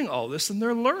observing all this, and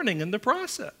they're learning in the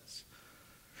process.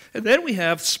 And then we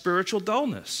have spiritual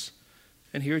dullness.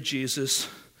 And here Jesus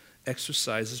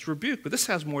exercises rebuke. But this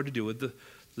has more to do with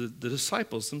the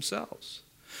disciples themselves.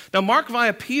 Now, Mark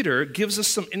via Peter gives us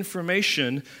some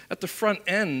information at the front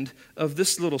end of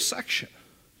this little section.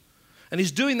 And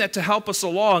he's doing that to help us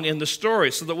along in the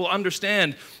story so that we'll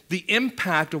understand the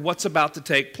impact of what's about to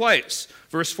take place.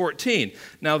 Verse 14,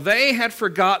 now they had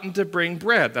forgotten to bring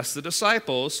bread, that's the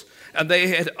disciples, and they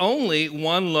had only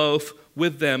one loaf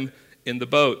with them in the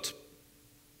boat.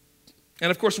 And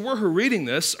of course, we're who are reading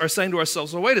this are saying to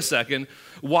ourselves, well, wait a second,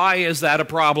 why is that a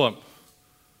problem?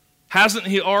 Hasn't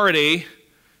he already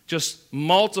just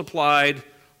multiplied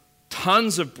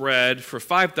tons of bread for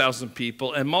 5,000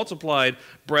 people and multiplied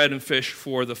bread and fish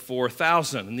for the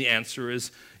 4,000? And the answer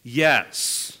is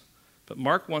yes. But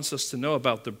Mark wants us to know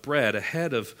about the bread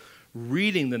ahead of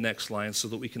reading the next line so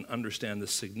that we can understand the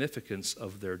significance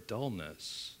of their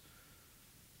dullness.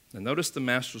 And notice the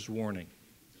master's warning.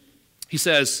 He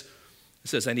says,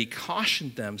 and he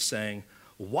cautioned them, saying,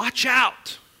 watch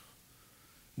out,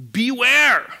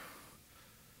 beware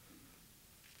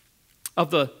of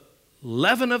the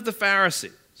leaven of the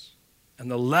Pharisees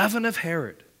and the leaven of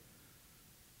Herod.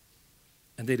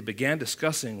 And they began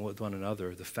discussing with one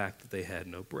another the fact that they had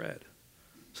no bread.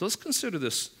 So let's consider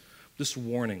this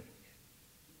warning.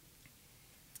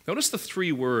 Notice the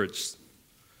three words.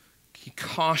 He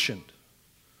cautioned,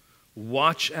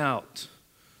 watch out,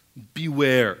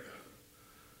 beware.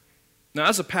 Now,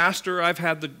 as a pastor, I've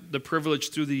had the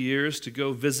privilege through the years to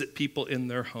go visit people in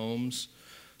their homes.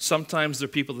 Sometimes they're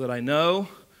people that I know.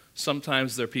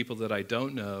 Sometimes they're people that I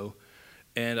don't know.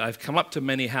 And I've come up to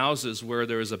many houses where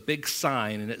there is a big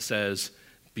sign and it says,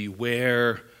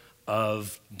 beware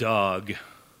of dog.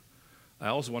 I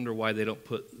always wonder why they don't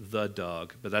put the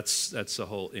dog, but that's a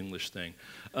whole English thing.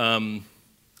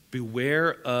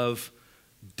 Beware of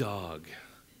dog.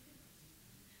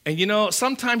 And you know,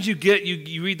 sometimes you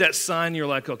read that sign, you're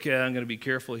like, okay, I'm going to be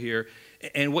careful here.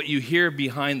 And what you hear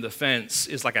behind the fence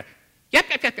is like a yap,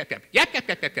 yap, yap, yap, yap, yap, yap,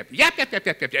 yap, yap, yap, yap, yap,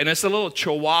 yap, yap. And it's a little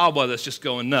chihuahua that's just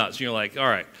going nuts. And you're like, all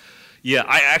right, yeah,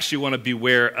 I actually want to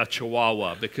beware a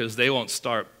chihuahua because they won't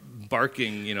start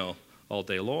barking, all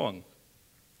day long.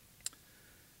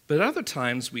 But at other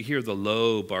times, we hear the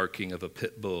low barking of a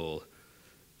pit bull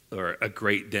or a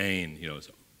Great Dane, it's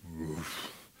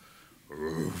roof,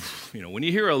 roof. When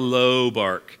you hear a low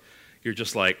bark, you're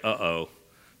just like, uh-oh,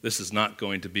 this is not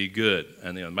going to be good.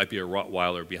 And there might be a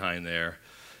Rottweiler behind there.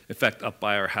 In fact, up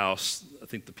by our house, I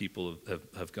think the people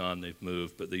have gone, they've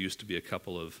moved, but there used to be a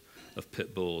couple of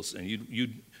pit bulls, and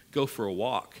you'd go for a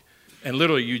walk, and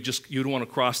literally you'd want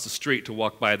to cross the street to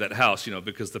walk by that house,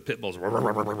 because the pit bulls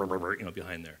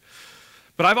behind there.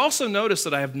 But I've also noticed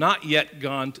that I have not yet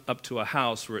gone up to a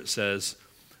house where it says,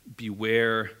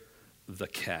 beware the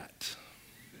cat.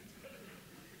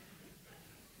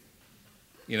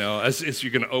 As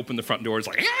you're going to open the front door, it's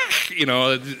like,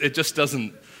 it just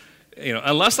doesn't.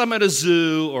 Unless I'm at a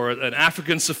zoo or an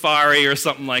African safari or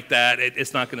something like that,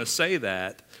 it's not going to say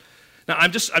that. Now,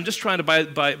 I'm just trying to,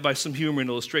 by some humor and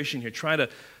illustration here, trying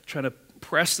to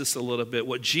press this a little bit.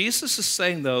 What Jesus is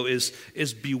saying, though,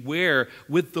 is beware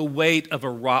with the weight of a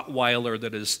Rottweiler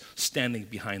that is standing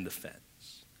behind the fence.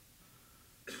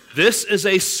 This is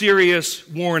a serious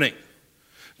warning.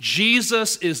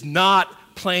 Jesus is not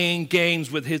playing games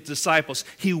with his disciples.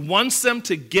 He wants them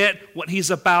to get what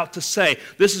he's about to say.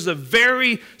 This is a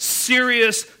very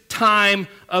serious time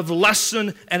of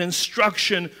lesson and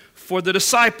instruction for the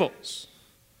disciples.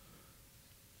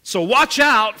 So watch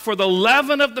out for the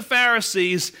leaven of the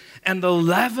Pharisees and the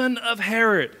leaven of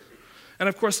Herod. And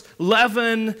of course,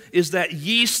 leaven is that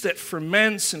yeast that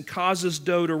ferments and causes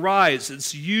dough to rise.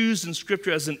 It's used in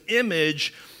Scripture as an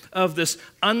image of this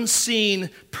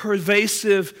unseen,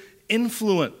 pervasive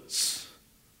influence.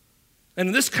 And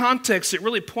in this context, it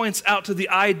really points out to the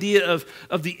idea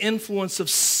of the influence of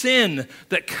sin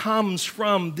that comes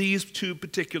from these two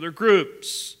particular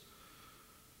groups.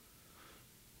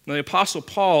 Now, the Apostle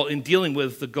Paul, in dealing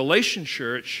with the Galatian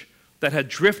church that had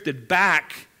drifted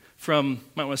back from,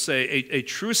 I want to say, a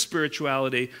true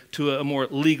spirituality to a more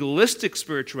legalistic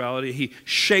spirituality, he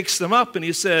shakes them up and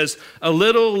he says, a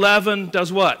little leaven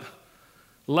does what?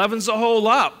 Leavens a whole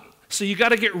lump. So you got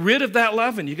to get rid of that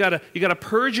leaven. You got to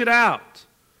purge it out.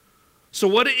 So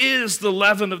what is the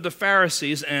leaven of the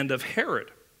Pharisees and of Herod?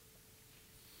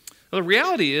 Well, the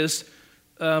reality is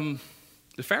the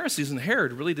Pharisees and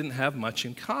Herod really didn't have much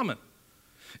in common.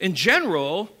 In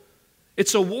general,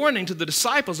 It's a warning to the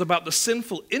disciples about the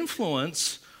sinful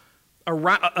influence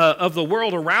of the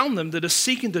world around them that is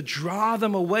seeking to draw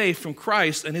them away from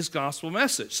Christ and his gospel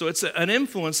message. So it's an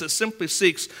influence that simply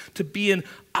seeks to be in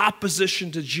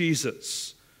opposition to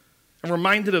Jesus. I'm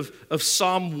reminded of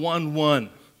Psalm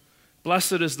 1:1.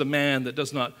 Blessed is the man that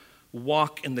does not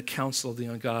walk in the counsel of the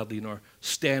ungodly, nor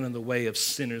stand in the way of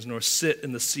sinners, nor sit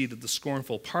in the seat of the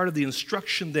scornful. Part of the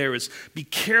instruction there is be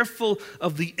careful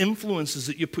of the influences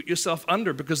that you put yourself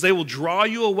under, because they will draw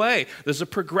you away. There's a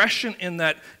progression in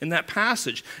that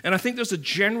passage. And I think there's a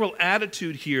general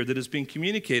attitude here that is being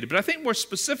communicated. But I think more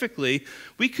specifically,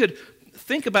 we could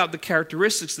think about the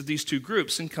characteristics of these two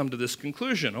groups and come to this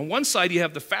conclusion. On one side, you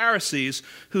have the Pharisees,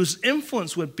 whose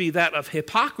influence would be that of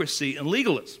hypocrisy and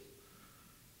legalism.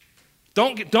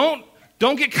 Don't get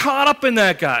caught up in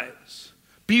that, guys.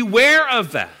 Beware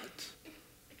of that.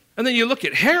 And then you look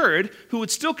at Herod, who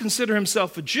would still consider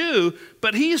himself a Jew,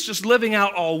 but he's just living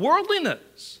out all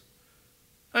worldliness.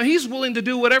 He's willing to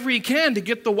do whatever he can to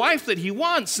get the wife that he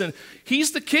wants, and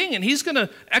he's the king, and he's going to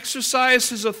exercise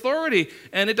his authority,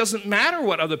 and it doesn't matter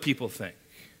what other people think.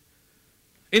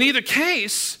 In either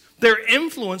case, their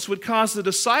influence would cause the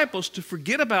disciples to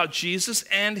forget about Jesus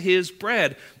and his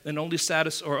bread and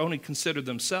only consider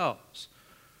themselves.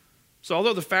 So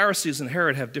although the Pharisees and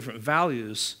Herod have different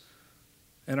values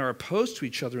and are opposed to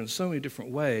each other in so many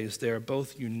different ways, they are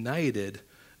both united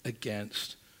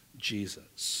against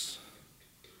Jesus.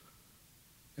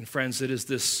 And friends, it is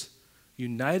this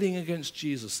uniting against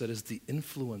Jesus that is the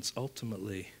influence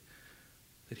ultimately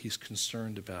that he's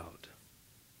concerned about.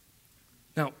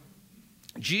 Now,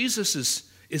 Jesus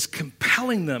is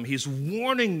compelling them. He's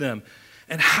warning them.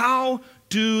 And how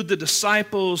do the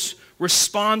disciples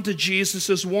respond to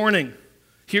Jesus' warning?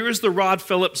 Here is the Rod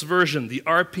Phillips version, the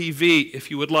RPV,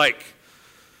 if you would like.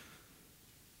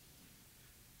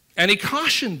 And he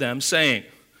cautioned them, saying,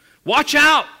 "Watch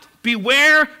out,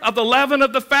 beware of the leaven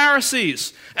of the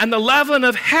Pharisees and the leaven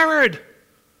of Herod."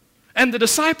 And the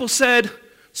disciples said,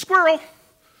 "Squirrel,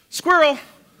 squirrel,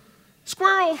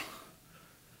 squirrel."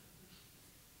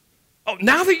 Oh,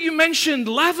 now that you mentioned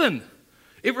leaven,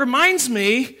 it reminds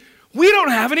me, we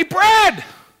don't have any bread.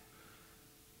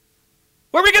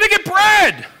 Where are we going to get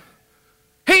bread?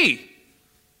 Hey,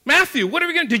 Matthew, what are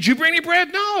we going to, did you bring any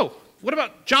bread? No. What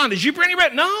about John? Did you bring any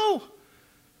bread? No.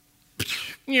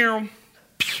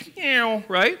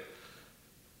 Right?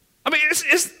 I mean,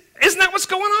 isn't that what's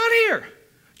going on here?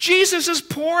 Jesus is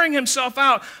pouring himself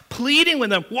out, pleading with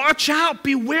them, watch out,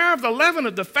 beware of the leaven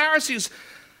of the Pharisees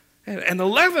and the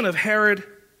leaven of Herod.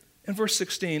 In verse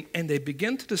 16, and they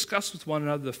begin to discuss with one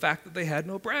another the fact that they had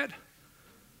no bread.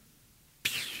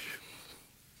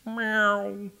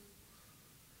 Meow.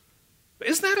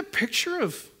 Isn't that a picture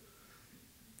of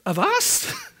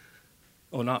us?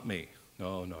 Oh, not me.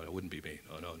 No, it wouldn't be me.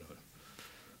 No.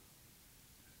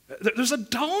 There's a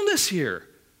dullness here.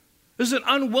 There's an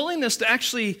unwillingness to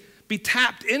actually be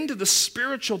tapped into the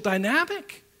spiritual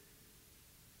dynamic.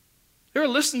 They're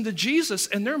listening to Jesus,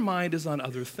 and their mind is on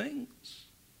other things.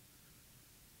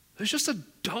 There's just a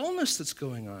dullness that's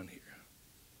going on here.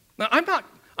 Now,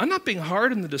 I'm not being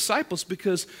hard on the disciples,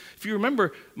 because if you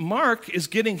remember, Mark is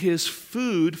getting his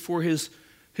food for his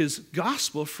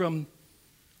gospel from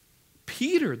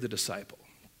Peter, the disciple.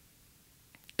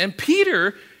 And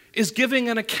Peter is giving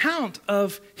an account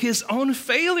of his own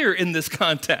failure in this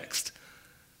context.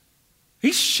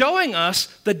 He's showing us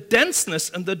the denseness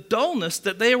and the dullness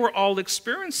that they were all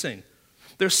experiencing.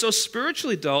 They're so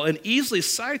spiritually dull and easily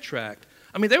sidetracked.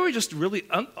 I mean, they were just really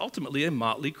ultimately a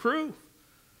motley crew.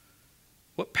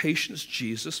 What patience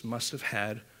Jesus must have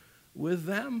had with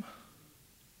them.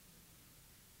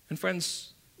 And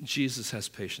friends, Jesus has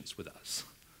patience with us.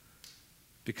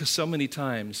 Because so many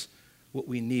times, what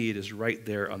we need is right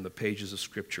there on the pages of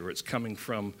Scripture. It's coming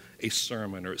from a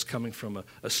sermon, or it's coming from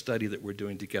a study that we're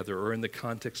doing together, or in the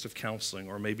context of counseling,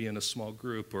 or maybe in a small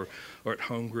group, or at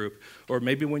home group, or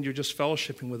maybe when you're just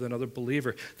fellowshipping with another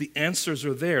believer. The answers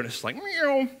are there, and it's like,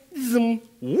 meow, zoom,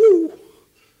 woo.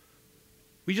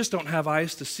 We just don't have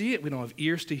eyes to see it. We don't have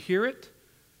ears to hear it,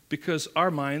 because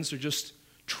our minds are just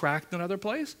tracked in other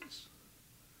places.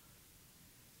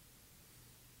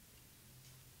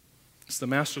 It's the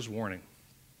master's warning.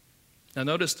 Now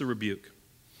notice the rebuke.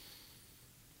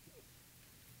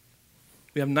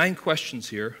 We have 9 questions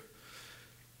here.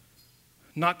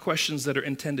 Not questions that are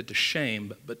intended to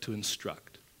shame, but to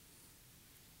instruct.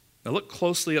 Now look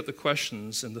closely at the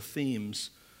questions and the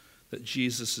themes that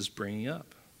Jesus is bringing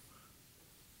up.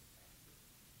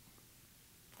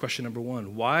 Question number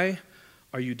 1, why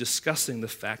are you discussing the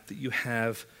fact that you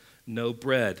have no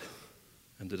bread?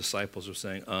 And the disciples are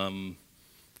saying,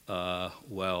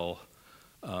 well,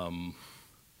 Do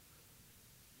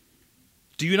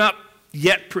you not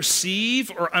yet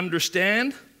perceive or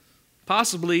understand?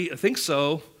 Possibly, I think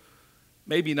so.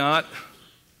 Maybe not.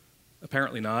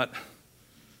 Apparently not.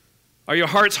 Are your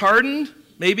hearts hardened?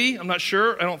 Maybe. I'm not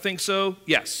sure. I don't think so.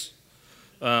 Yes.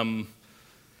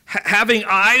 Having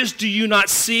eyes, do you not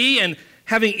see? And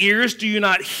having ears, do you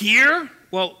not hear?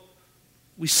 Well,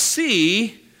 we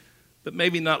see, but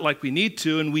maybe not like we need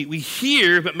to. And we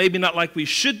hear, but maybe not like we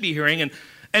should be hearing.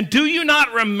 And do you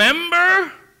not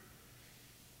remember?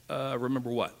 Remember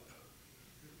what?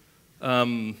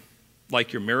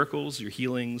 Like your miracles, your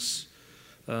healings,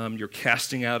 your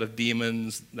casting out of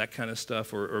demons, that kind of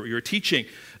stuff, or your teaching,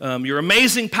 your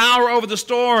amazing power over the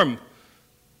storm.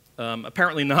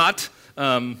 Apparently not.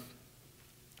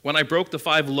 When I broke the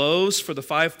 5 loaves for the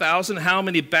 5,000, how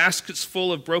many baskets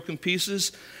full of broken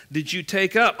pieces did you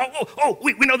take up?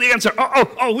 We know the answer.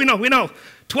 We know.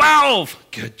 12.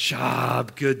 Good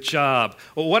job.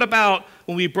 Well, what about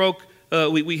when we broke,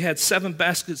 we had 7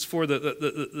 baskets for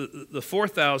the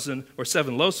 4,000, or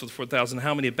 7 loaves for the 4,000.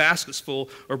 How many baskets full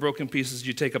or broken pieces did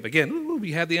you take up again?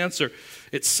 We had the answer.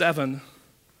 It's 7.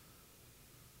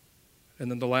 And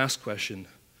then the last question,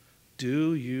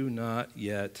 do you not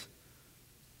yet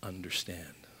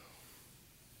understand?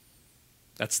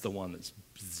 That's the one that's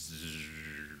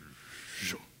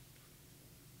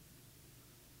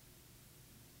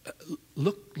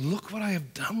look what I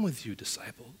have done with you,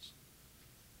 disciples.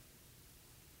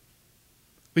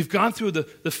 We've gone through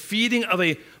the feeding of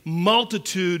a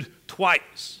multitude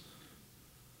twice.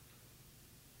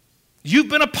 You've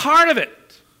been a part of it.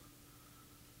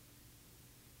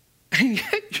 And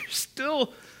yet you're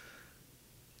still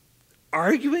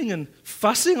arguing and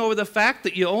fussing over the fact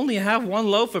that you only have 1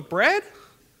 loaf of bread?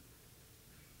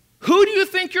 Who do you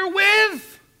think you're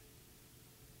with?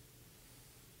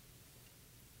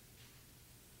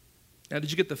 Now, did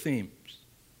you get the themes?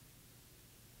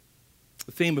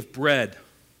 The theme of bread,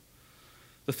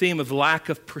 the theme of lack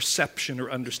of perception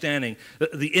or understanding,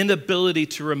 the inability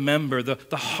to remember, the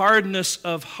hardness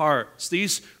of hearts.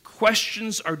 These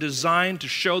questions are designed to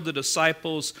show the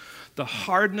disciples the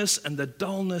hardness and the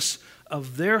dullness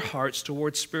of their hearts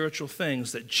towards spiritual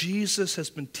things that Jesus has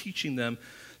been teaching them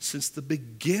since the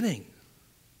beginning.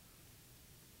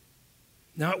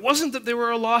 Now, it wasn't that they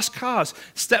were a lost cause.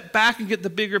 Step back and get the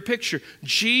bigger picture.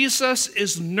 Jesus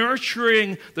is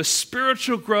nurturing the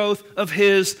spiritual growth of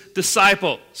his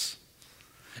disciples.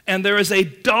 And there is a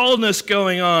dullness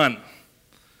going on.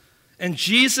 And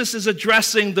Jesus is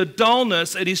addressing the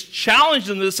dullness, and he's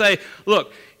challenging them to say,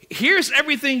 look, here's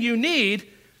everything you need,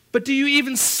 but do you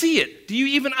even see it? Do you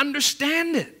even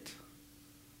understand it?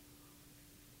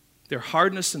 Their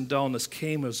hardness and dullness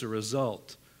came as a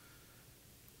result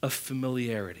of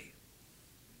familiarity.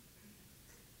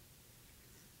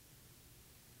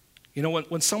 You know,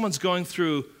 when someone's going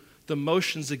through the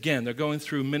motions again, they're going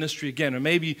through ministry again, or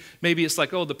maybe it's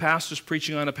like, the pastor's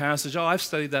preaching on a passage, I've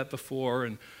studied that before,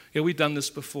 and we've done this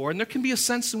before, and there can be a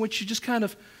sense in which you just kind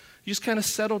of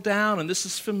settle down, and this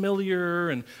is familiar.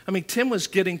 And I mean, Tim was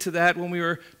getting to that when we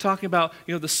were talking about,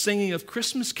 the singing of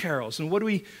Christmas carols. And do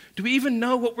we even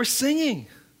know what we're singing?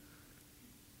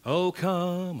 Oh,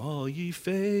 come, all ye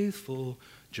faithful,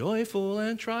 joyful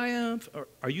and triumphant.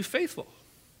 Are you faithful?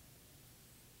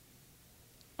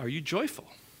 Are you joyful?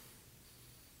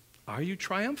 Are you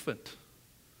triumphant?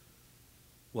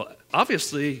 Well,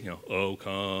 obviously, oh,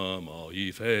 come, all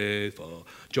ye faithful,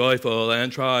 joyful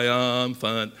and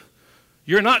triumphant.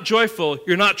 You're not joyful,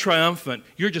 you're not triumphant,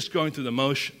 you're just going through the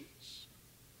motions.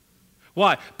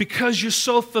 Why? Because you're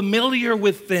so familiar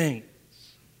with things.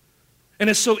 And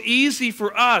it's so easy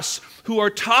for us who are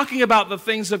talking about the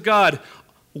things of God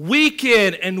week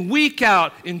in and week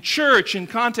out in church, in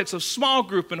context of small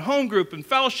group and home group and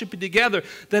fellowshipping together,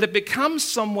 that it becomes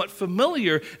somewhat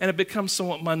familiar and it becomes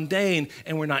somewhat mundane,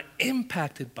 and we're not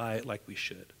impacted by it like we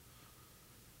should.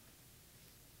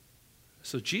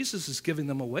 So Jesus is giving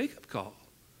them a wake-up call.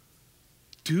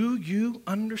 Do you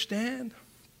understand?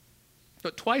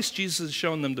 But twice Jesus has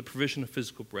shown them the provision of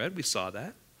physical bread. We saw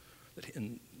that.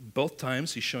 In both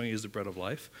times he's showing you as the bread of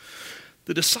life.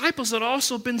 The disciples had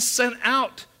also been sent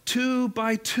out 2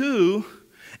 by 2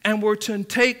 and were to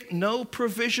take no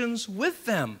provisions with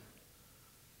them.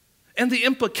 And the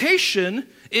implication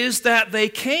is that they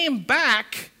came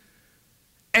back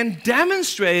and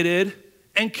demonstrated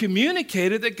and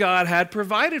communicated that God had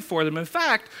provided for them. In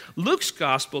fact, Luke's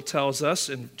gospel tells us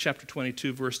in chapter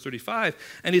 22, verse 35,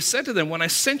 and he said to them, when I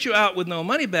sent you out with no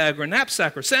money bag or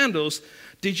knapsack or sandals,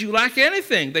 did you lack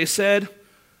anything? They said,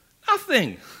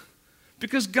 nothing,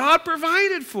 because God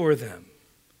provided for them.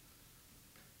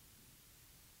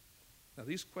 Now,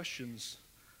 these questions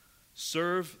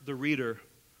serve the reader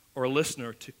or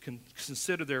listener to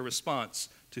consider their response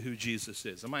to who Jesus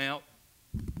is. Am I out?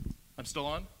 I'm still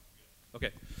on?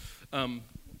 Okay.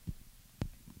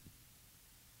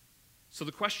 So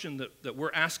the question that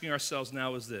we're asking ourselves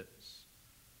now is this.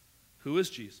 Who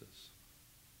is Jesus?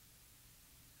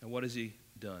 And what has he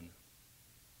done?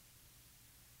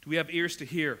 Do we have ears to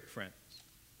hear, friends?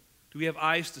 Do we have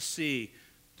eyes to see?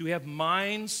 Do we have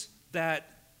minds that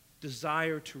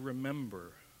desire to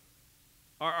remember?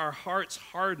 Are our hearts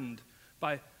hardened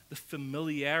by the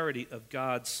familiarity of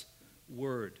God's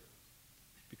word?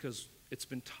 Because it's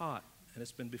been taught and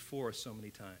it's been before us so many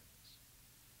times.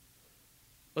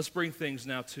 Let's bring things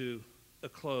now to a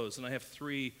close. And I have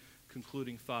 3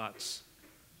 concluding thoughts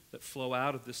that flow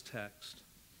out of this text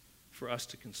for us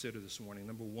to consider this morning.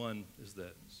 Number 1 is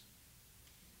this.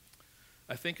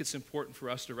 I think it's important for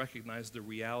us to recognize the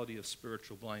reality of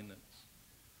spiritual blindness.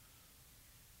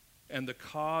 And the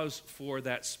cause for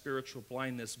that spiritual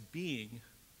blindness being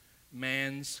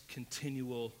man's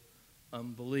continual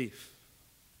unbelief.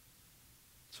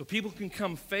 So people can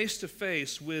come face to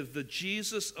face with the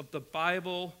Jesus of the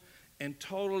Bible and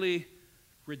totally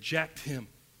reject him.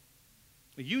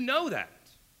 You know that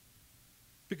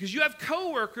because you have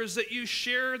coworkers that you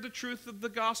share the truth of the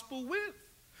gospel with.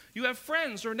 You have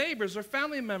friends or neighbors or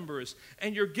family members,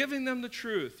 and you're giving them the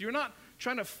truth. You're not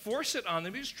trying to force it on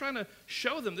them. You're just trying to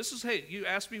show them, this is, hey, you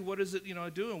asked me what is it, I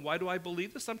do, and why do I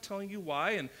believe this? I'm telling you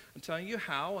why, and I'm telling you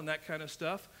how, and that kind of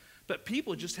stuff. But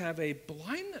people just have a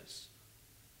blindness.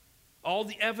 All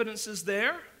the evidence is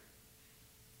there,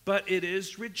 but it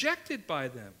is rejected by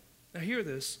them. Now hear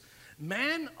this.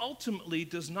 Man ultimately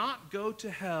does not go to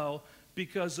hell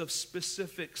because of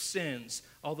specific sins,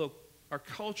 although our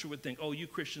culture would think, oh, you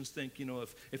Christians think,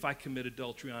 if I commit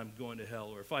adultery, I'm going to hell,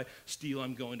 or if I steal,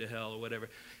 I'm going to hell, or whatever.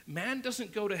 Man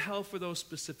doesn't go to hell for those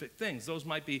specific things. Those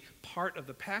might be part of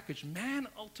the package. Man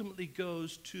ultimately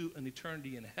goes to an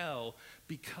eternity in hell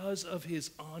because of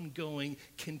his ongoing,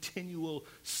 continual,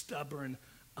 stubborn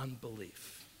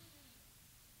unbelief.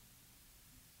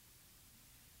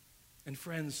 And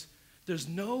friends, there's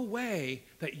no way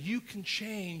that you can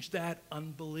change that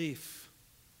unbelief.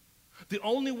 The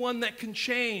only one that can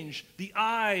change the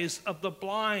eyes of the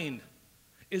blind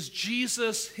is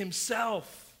Jesus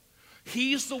himself.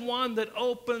 He's the one that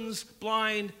opens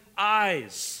blind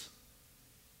eyes.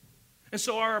 And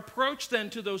so our approach then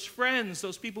to those friends,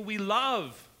 those people we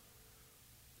love,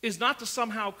 is not to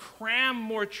somehow cram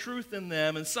more truth in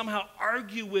them and somehow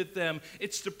argue with them.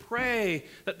 It's to pray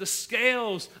that the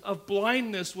scales of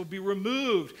blindness would be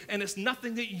removed. And it's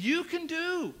nothing that you can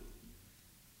do.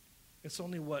 It's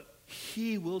only what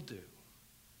he will do.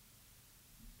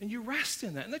 And you rest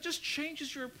in that. And that just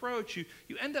changes your approach. You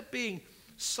end up being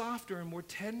softer and more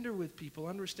tender with people,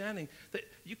 understanding that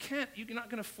you're not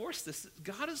going to force this.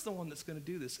 God is the one that's going to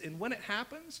do this. And when it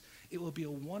happens, it will be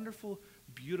a wonderful,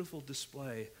 beautiful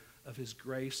display of his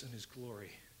grace and his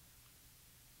glory.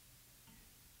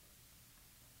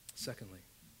 Secondly,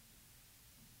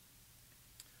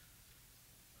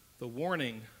 the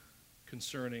warning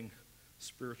concerning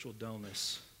spiritual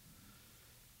dullness.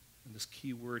 And this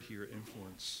key word here,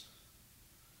 influence.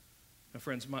 Now,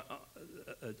 friends,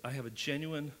 I have a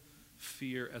genuine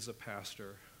fear as a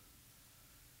pastor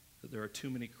that there are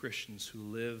too many Christians who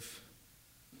live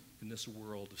in this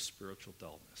world of spiritual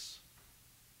dullness.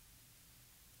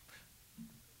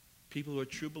 People who are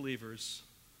true believers,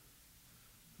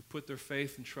 who put their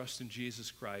faith and trust in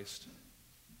Jesus Christ,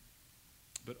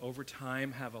 but over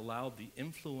time have allowed the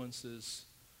influences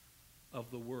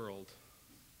of the world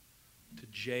to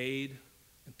jade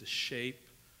and to shape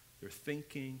their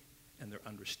thinking and their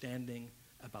understanding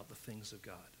about the things of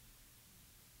God.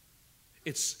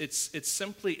 It's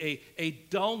simply a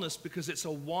dullness because it's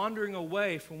a wandering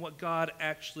away from what God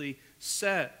actually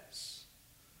says.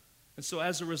 And so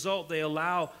as a result, they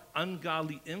allow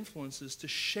ungodly influences to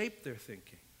shape their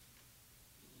thinking.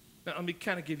 Now, let me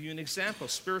kind of give you an example.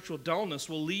 Spiritual dullness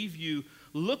will leave you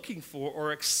looking for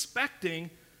or expecting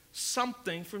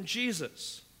something from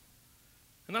Jesus.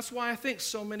 And that's why I think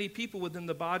so many people within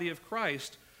the body of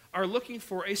Christ are looking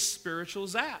for a spiritual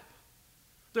zap.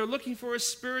 They're looking for a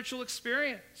spiritual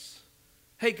experience.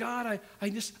 Hey, God,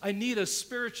 I need a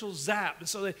spiritual zap. And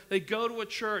so they go to a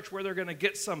church where they're going to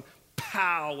get some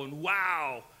pow and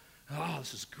wow. Oh,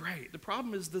 this is great. The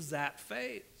problem is the zap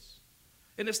fades.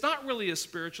 And it's not really a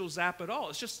spiritual zap at all.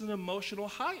 It's just an emotional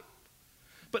hype.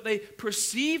 But they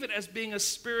perceive it as being a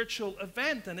spiritual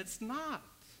event, and it's not.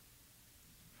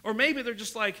 Or maybe they're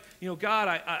just like, God,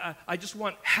 I just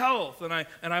want health, and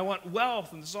I want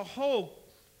wealth, and there's a whole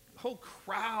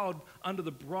crowd under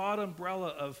the broad umbrella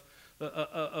of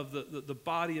of the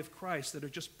body of Christ that are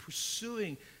just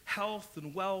pursuing health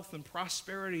and wealth and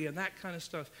prosperity and that kind of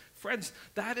stuff. Friends,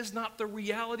 that is not the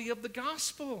reality of the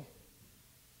gospel.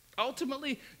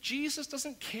 Ultimately, Jesus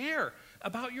doesn't care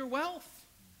about your wealth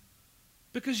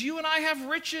because you and I have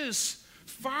riches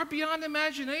far beyond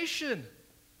imagination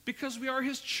because we are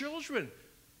his children.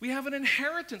 We have an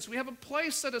inheritance. We have a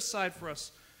place set aside for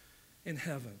us in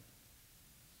heaven.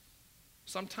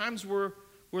 Sometimes we're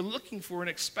looking for and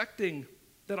expecting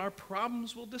that our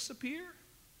problems will disappear.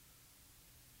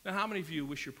 Now, how many of you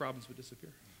wish your problems would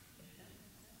disappear?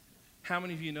 How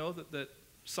many of you know that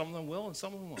some of them will and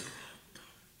some of them won't?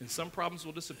 And some problems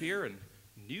will disappear and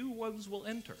new ones will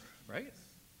enter, right?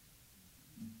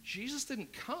 Jesus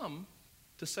didn't come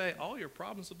to say all your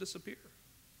problems will disappear.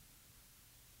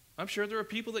 I'm sure there are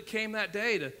people that came that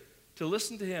day to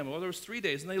listen to him. Well, there was 3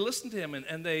 days, and they listened to him,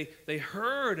 and they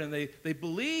heard, and they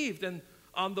believed, and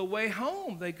on the way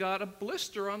home, they got a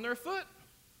blister on their foot.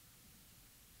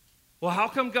 Well, how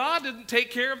come God didn't take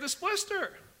care of this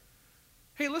blister?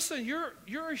 Hey, listen,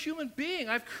 you're a human being.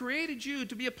 I've created you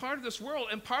to be a part of this world,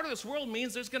 and part of this world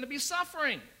means there's going to be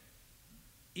suffering,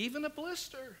 even a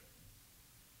blister.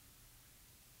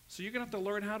 So you're going to have to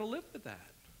learn how to live with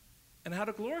that and how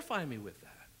to glorify me with that.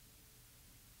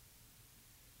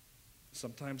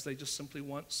 Sometimes they just simply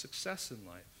want success in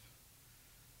life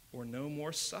or no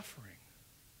more suffering.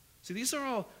 See, these are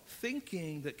all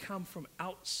thinking that come from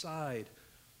outside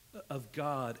of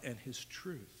God and his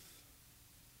truth.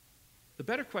 The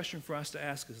better question for us to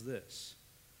ask is this: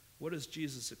 what is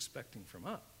Jesus expecting from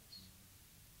us?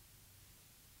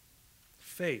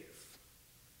 Faith,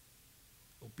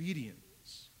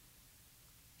 obedience,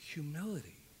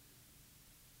 humility,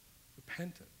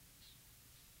 repentance.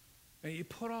 And you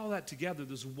put all that together,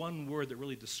 there's one word that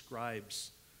really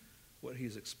describes what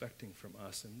he's expecting from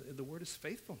us, and the word is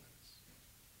faithfulness.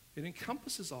 It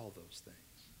encompasses all those things.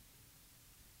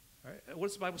 All right? What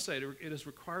does the Bible say? It is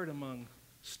required among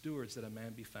stewards that a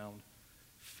man be found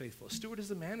faithful. A steward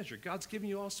is a manager. God's giving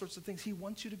you all sorts of things. He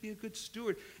wants you to be a good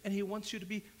steward, and he wants you to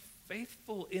be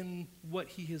faithful in what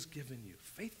he has given you.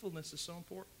 Faithfulness is so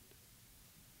important.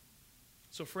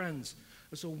 So friends,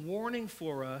 there's a warning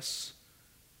for us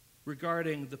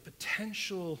regarding the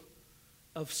potential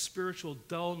of spiritual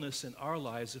dullness in our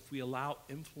lives if we allow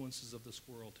influences of this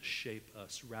world to shape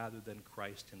us rather than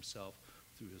Christ himself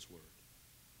through his word.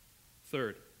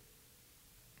 Third,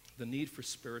 the need for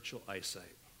spiritual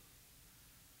eyesight.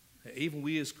 Even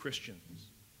we as Christians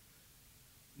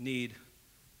need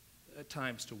at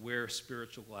times to wear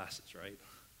spiritual glasses, right?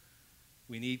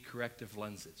 We need corrective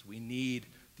lenses. We need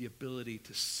the ability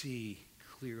to see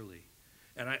clearly.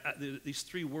 And these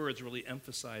three words really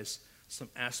emphasize some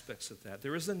aspects of that.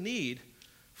 There is a need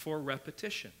for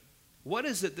repetition. What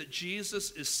is it that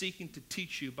Jesus is seeking to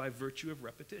teach you by virtue of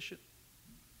repetition?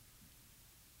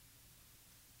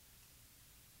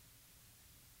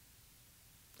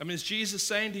 I mean, is Jesus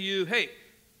saying to you, hey,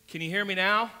 can you hear me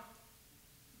now?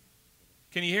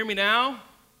 Can you hear me now?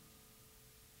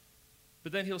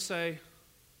 But then he'll say,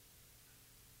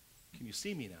 can you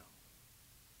see me now?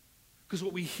 Because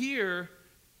what we hear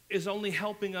is only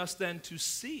helping us then to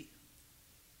see.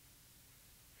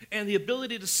 And the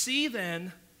ability to see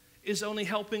then is only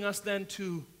helping us then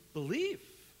to believe.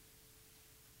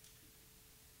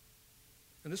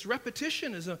 And this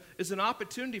repetition is an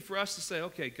opportunity for us to say,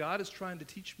 okay, God is trying to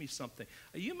teach me something.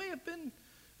 You may have been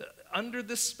under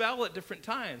this spell at different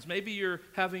times. Maybe you're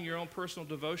having your own personal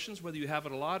devotions, whether you have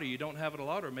it a lot or you don't have it a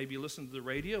lot, or maybe you listen to the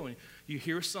radio and you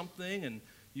hear something, and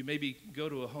you maybe go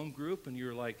to a home group and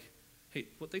you're like, hey,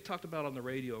 what they talked about on the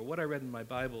radio or what I read in my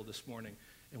Bible this morning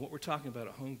and what we're talking about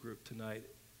at home group tonight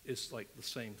is like the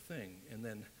same thing. And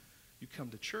then you come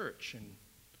to church and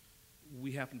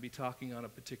we happen to be talking on a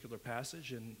particular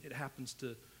passage and it happens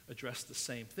to address the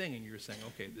same thing, and you're saying,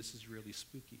 okay, this is really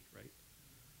spooky, right?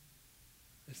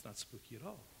 It's not spooky at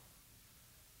all.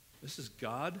 This is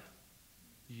God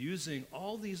using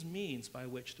all these means by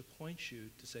which to point you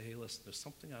to say, hey, listen, there's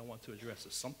something I want to address.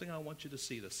 There's something I want you to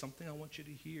see. There's something I want you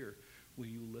to hear. Will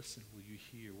you listen? Will you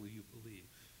hear? Will you believe?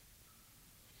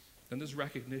 Then there's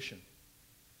recognition.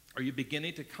 Are you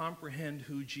beginning to comprehend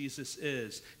who Jesus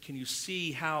is? Can you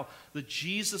see how the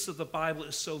Jesus of the Bible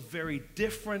is so very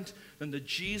different than the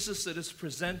Jesus that is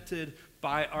presented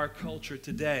by our culture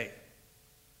today?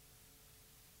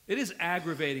 It is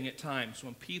aggravating at times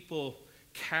when people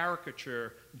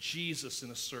caricature Jesus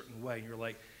in a certain way. And you're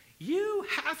like, you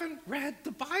haven't read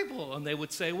the Bible. And they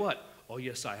would say what? Oh,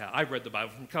 yes, I have. I've read the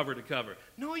Bible from cover to cover.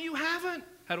 No, you haven't.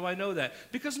 How do I know that?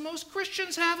 Because most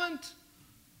Christians haven't.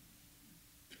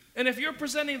 And if you're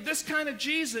presenting this kind of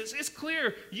Jesus, it's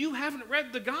clear you haven't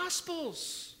read the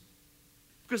Gospels.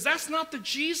 Because that's not the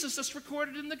Jesus that's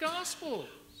recorded in the Gospels.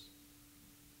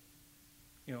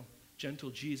 You know, gentle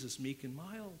Jesus, meek and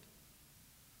mild.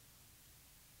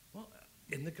 Well,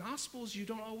 in the Gospels, you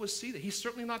don't always see that. He's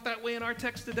certainly not that way in our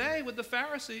text today with the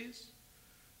Pharisees.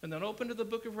 And then open to the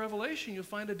book of Revelation, you'll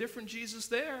find a different Jesus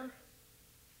there.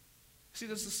 See,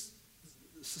 there's this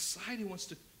society wants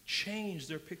to change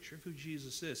their picture of who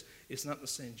Jesus is. It's not the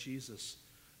same Jesus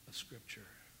of Scripture.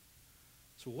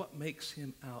 So what makes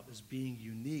him out as being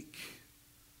unique?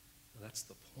 Well, that's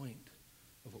the point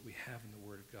of what we have in the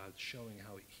Word of God, showing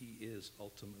how he is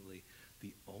ultimately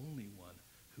the only one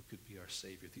who could be our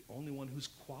Savior, the only one who's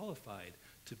qualified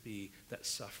to be that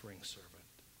suffering servant.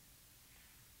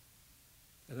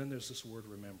 And then there's this word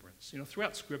remembrance. You know,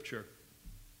 throughout Scripture,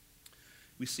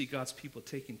 we see God's people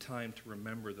taking time to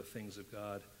remember the things of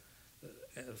God,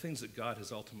 the things that God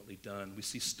has ultimately done. We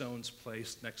see stones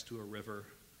placed next to a river.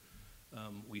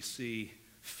 We see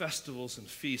festivals and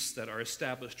feasts that are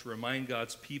established to remind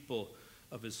God's people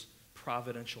of his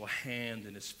providential hand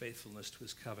and his faithfulness to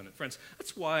his covenant. Friends,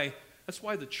 that's why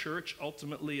the church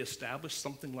ultimately established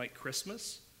something like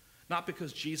Christmas. Not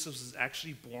because Jesus was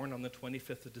actually born on the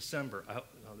 25th of December. I'll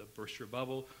burst your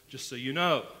bubble, just so you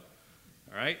know.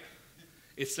 All right?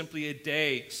 It's simply a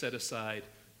day set aside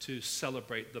to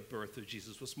celebrate the birth of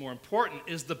Jesus. What's more important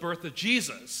is the birth of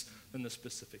Jesus than the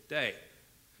specific day.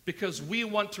 Because we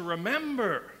want to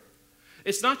remember.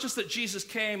 It's not just that Jesus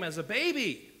came as a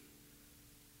baby.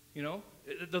 You know?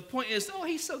 The point is, oh,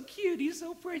 he's so cute. He's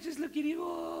so precious. Look at him.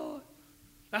 Oh.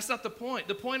 That's not the point.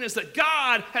 The point is that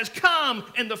God has come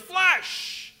in the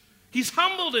flesh. He's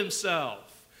humbled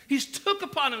himself. He's took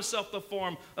upon himself the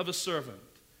form of a servant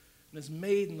and is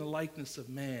made in the likeness of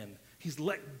man. He's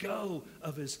let go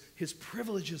of his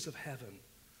privileges of heaven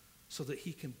so that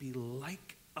he can be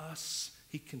like us.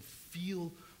 He can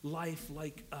feel life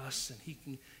like us, and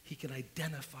he can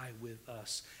identify with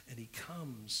us. And he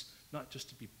comes not just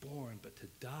to be born, but to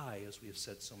die, as we have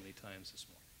said so many times this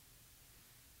morning.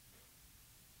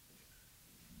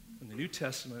 In the New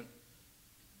Testament,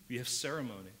 we have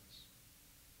ceremonies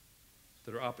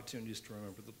that are opportunities to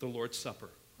remember. The Lord's Supper,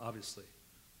 obviously,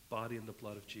 body and the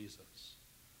blood of Jesus.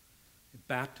 In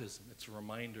baptism, it's a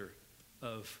reminder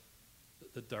of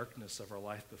the darkness of our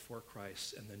life before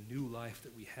Christ and the new life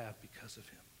that we have because of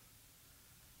him.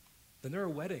 Then there are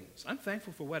weddings. I'm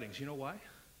thankful for weddings. You know why?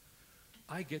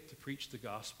 I get to preach the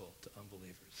gospel to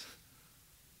unbelievers.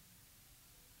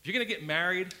 If you're going to get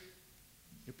married,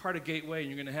 you're part of Gateway, and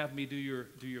you're going to have me do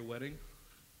your wedding,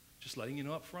 just letting you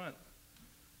know up front.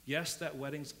 Yes, that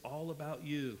wedding's all about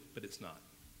you, but it's not.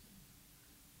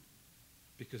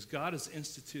 Because God has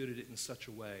instituted it in such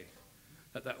a way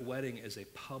that that wedding is a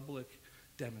public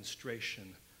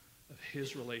demonstration of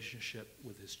his relationship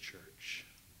with his church.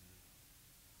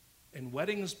 And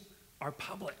weddings are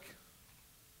public.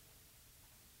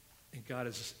 And God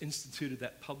has instituted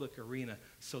that public arena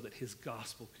so that his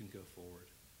gospel can go forward.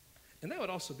 And that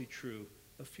would also be true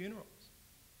of funerals.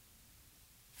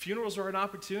 Funerals are an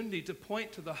opportunity to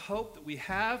point to the hope that we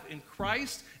have in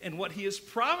Christ and what he has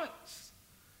promised.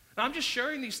 And I'm just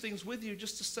sharing these things with you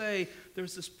just to say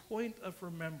there's this point of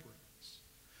remembrance.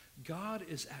 God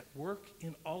is at work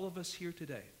in all of us here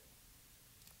today.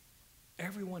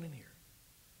 Everyone in here.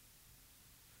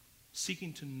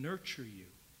 Seeking to nurture you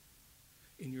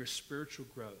in your spiritual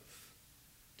growth,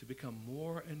 to become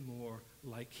more and more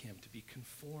like him, to be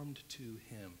conformed to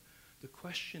him. The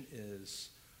question is,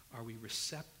 are we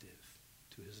receptive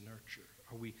to his nurture?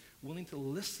 Are we willing to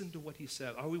listen to what he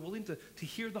said? Are we willing to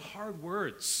hear the hard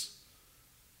words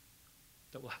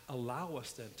that will allow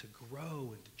us then to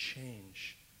grow and to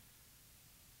change?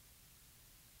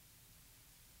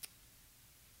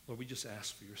 Lord, we just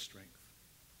ask for your strength.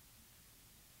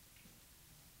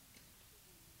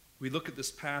 We look at this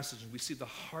passage and we see the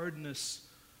hardness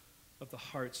of the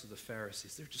hearts of the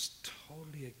Pharisees. They're just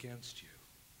totally against you.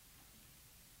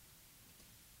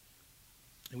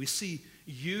 And we see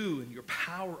you and your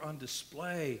power on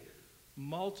display,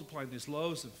 multiplying these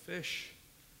loaves and fish,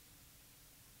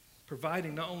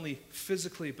 providing not only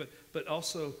physically, but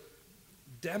also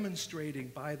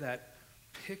demonstrating by that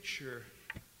picture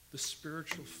the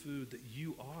spiritual food that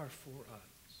you are for us.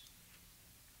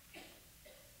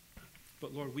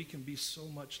 But Lord, we can be so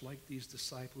much like these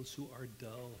disciples who are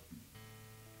dull.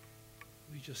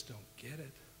 We just don't get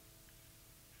it.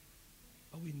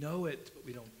 Oh, we know it, but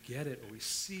we don't get it. Or we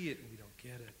see it and we don't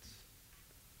get it.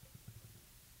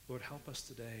 Lord, help us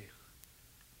today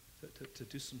to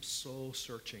do some soul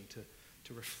searching,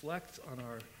 to reflect on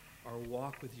our our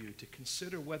walk with you, to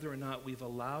consider whether or not we've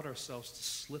allowed ourselves to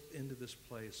slip into this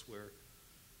place where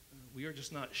we are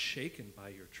just not shaken by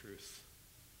your truth,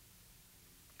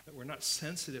 that we're not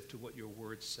sensitive to what your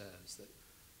word says,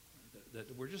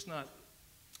 that we're just not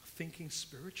thinking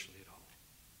spiritually at all.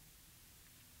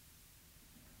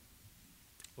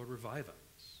 Lord, revive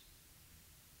us,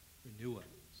 renew us,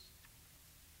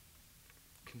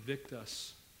 convict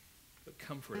us, but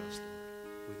comfort us,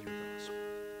 Lord, with your gospel.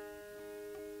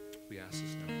 We ask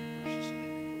this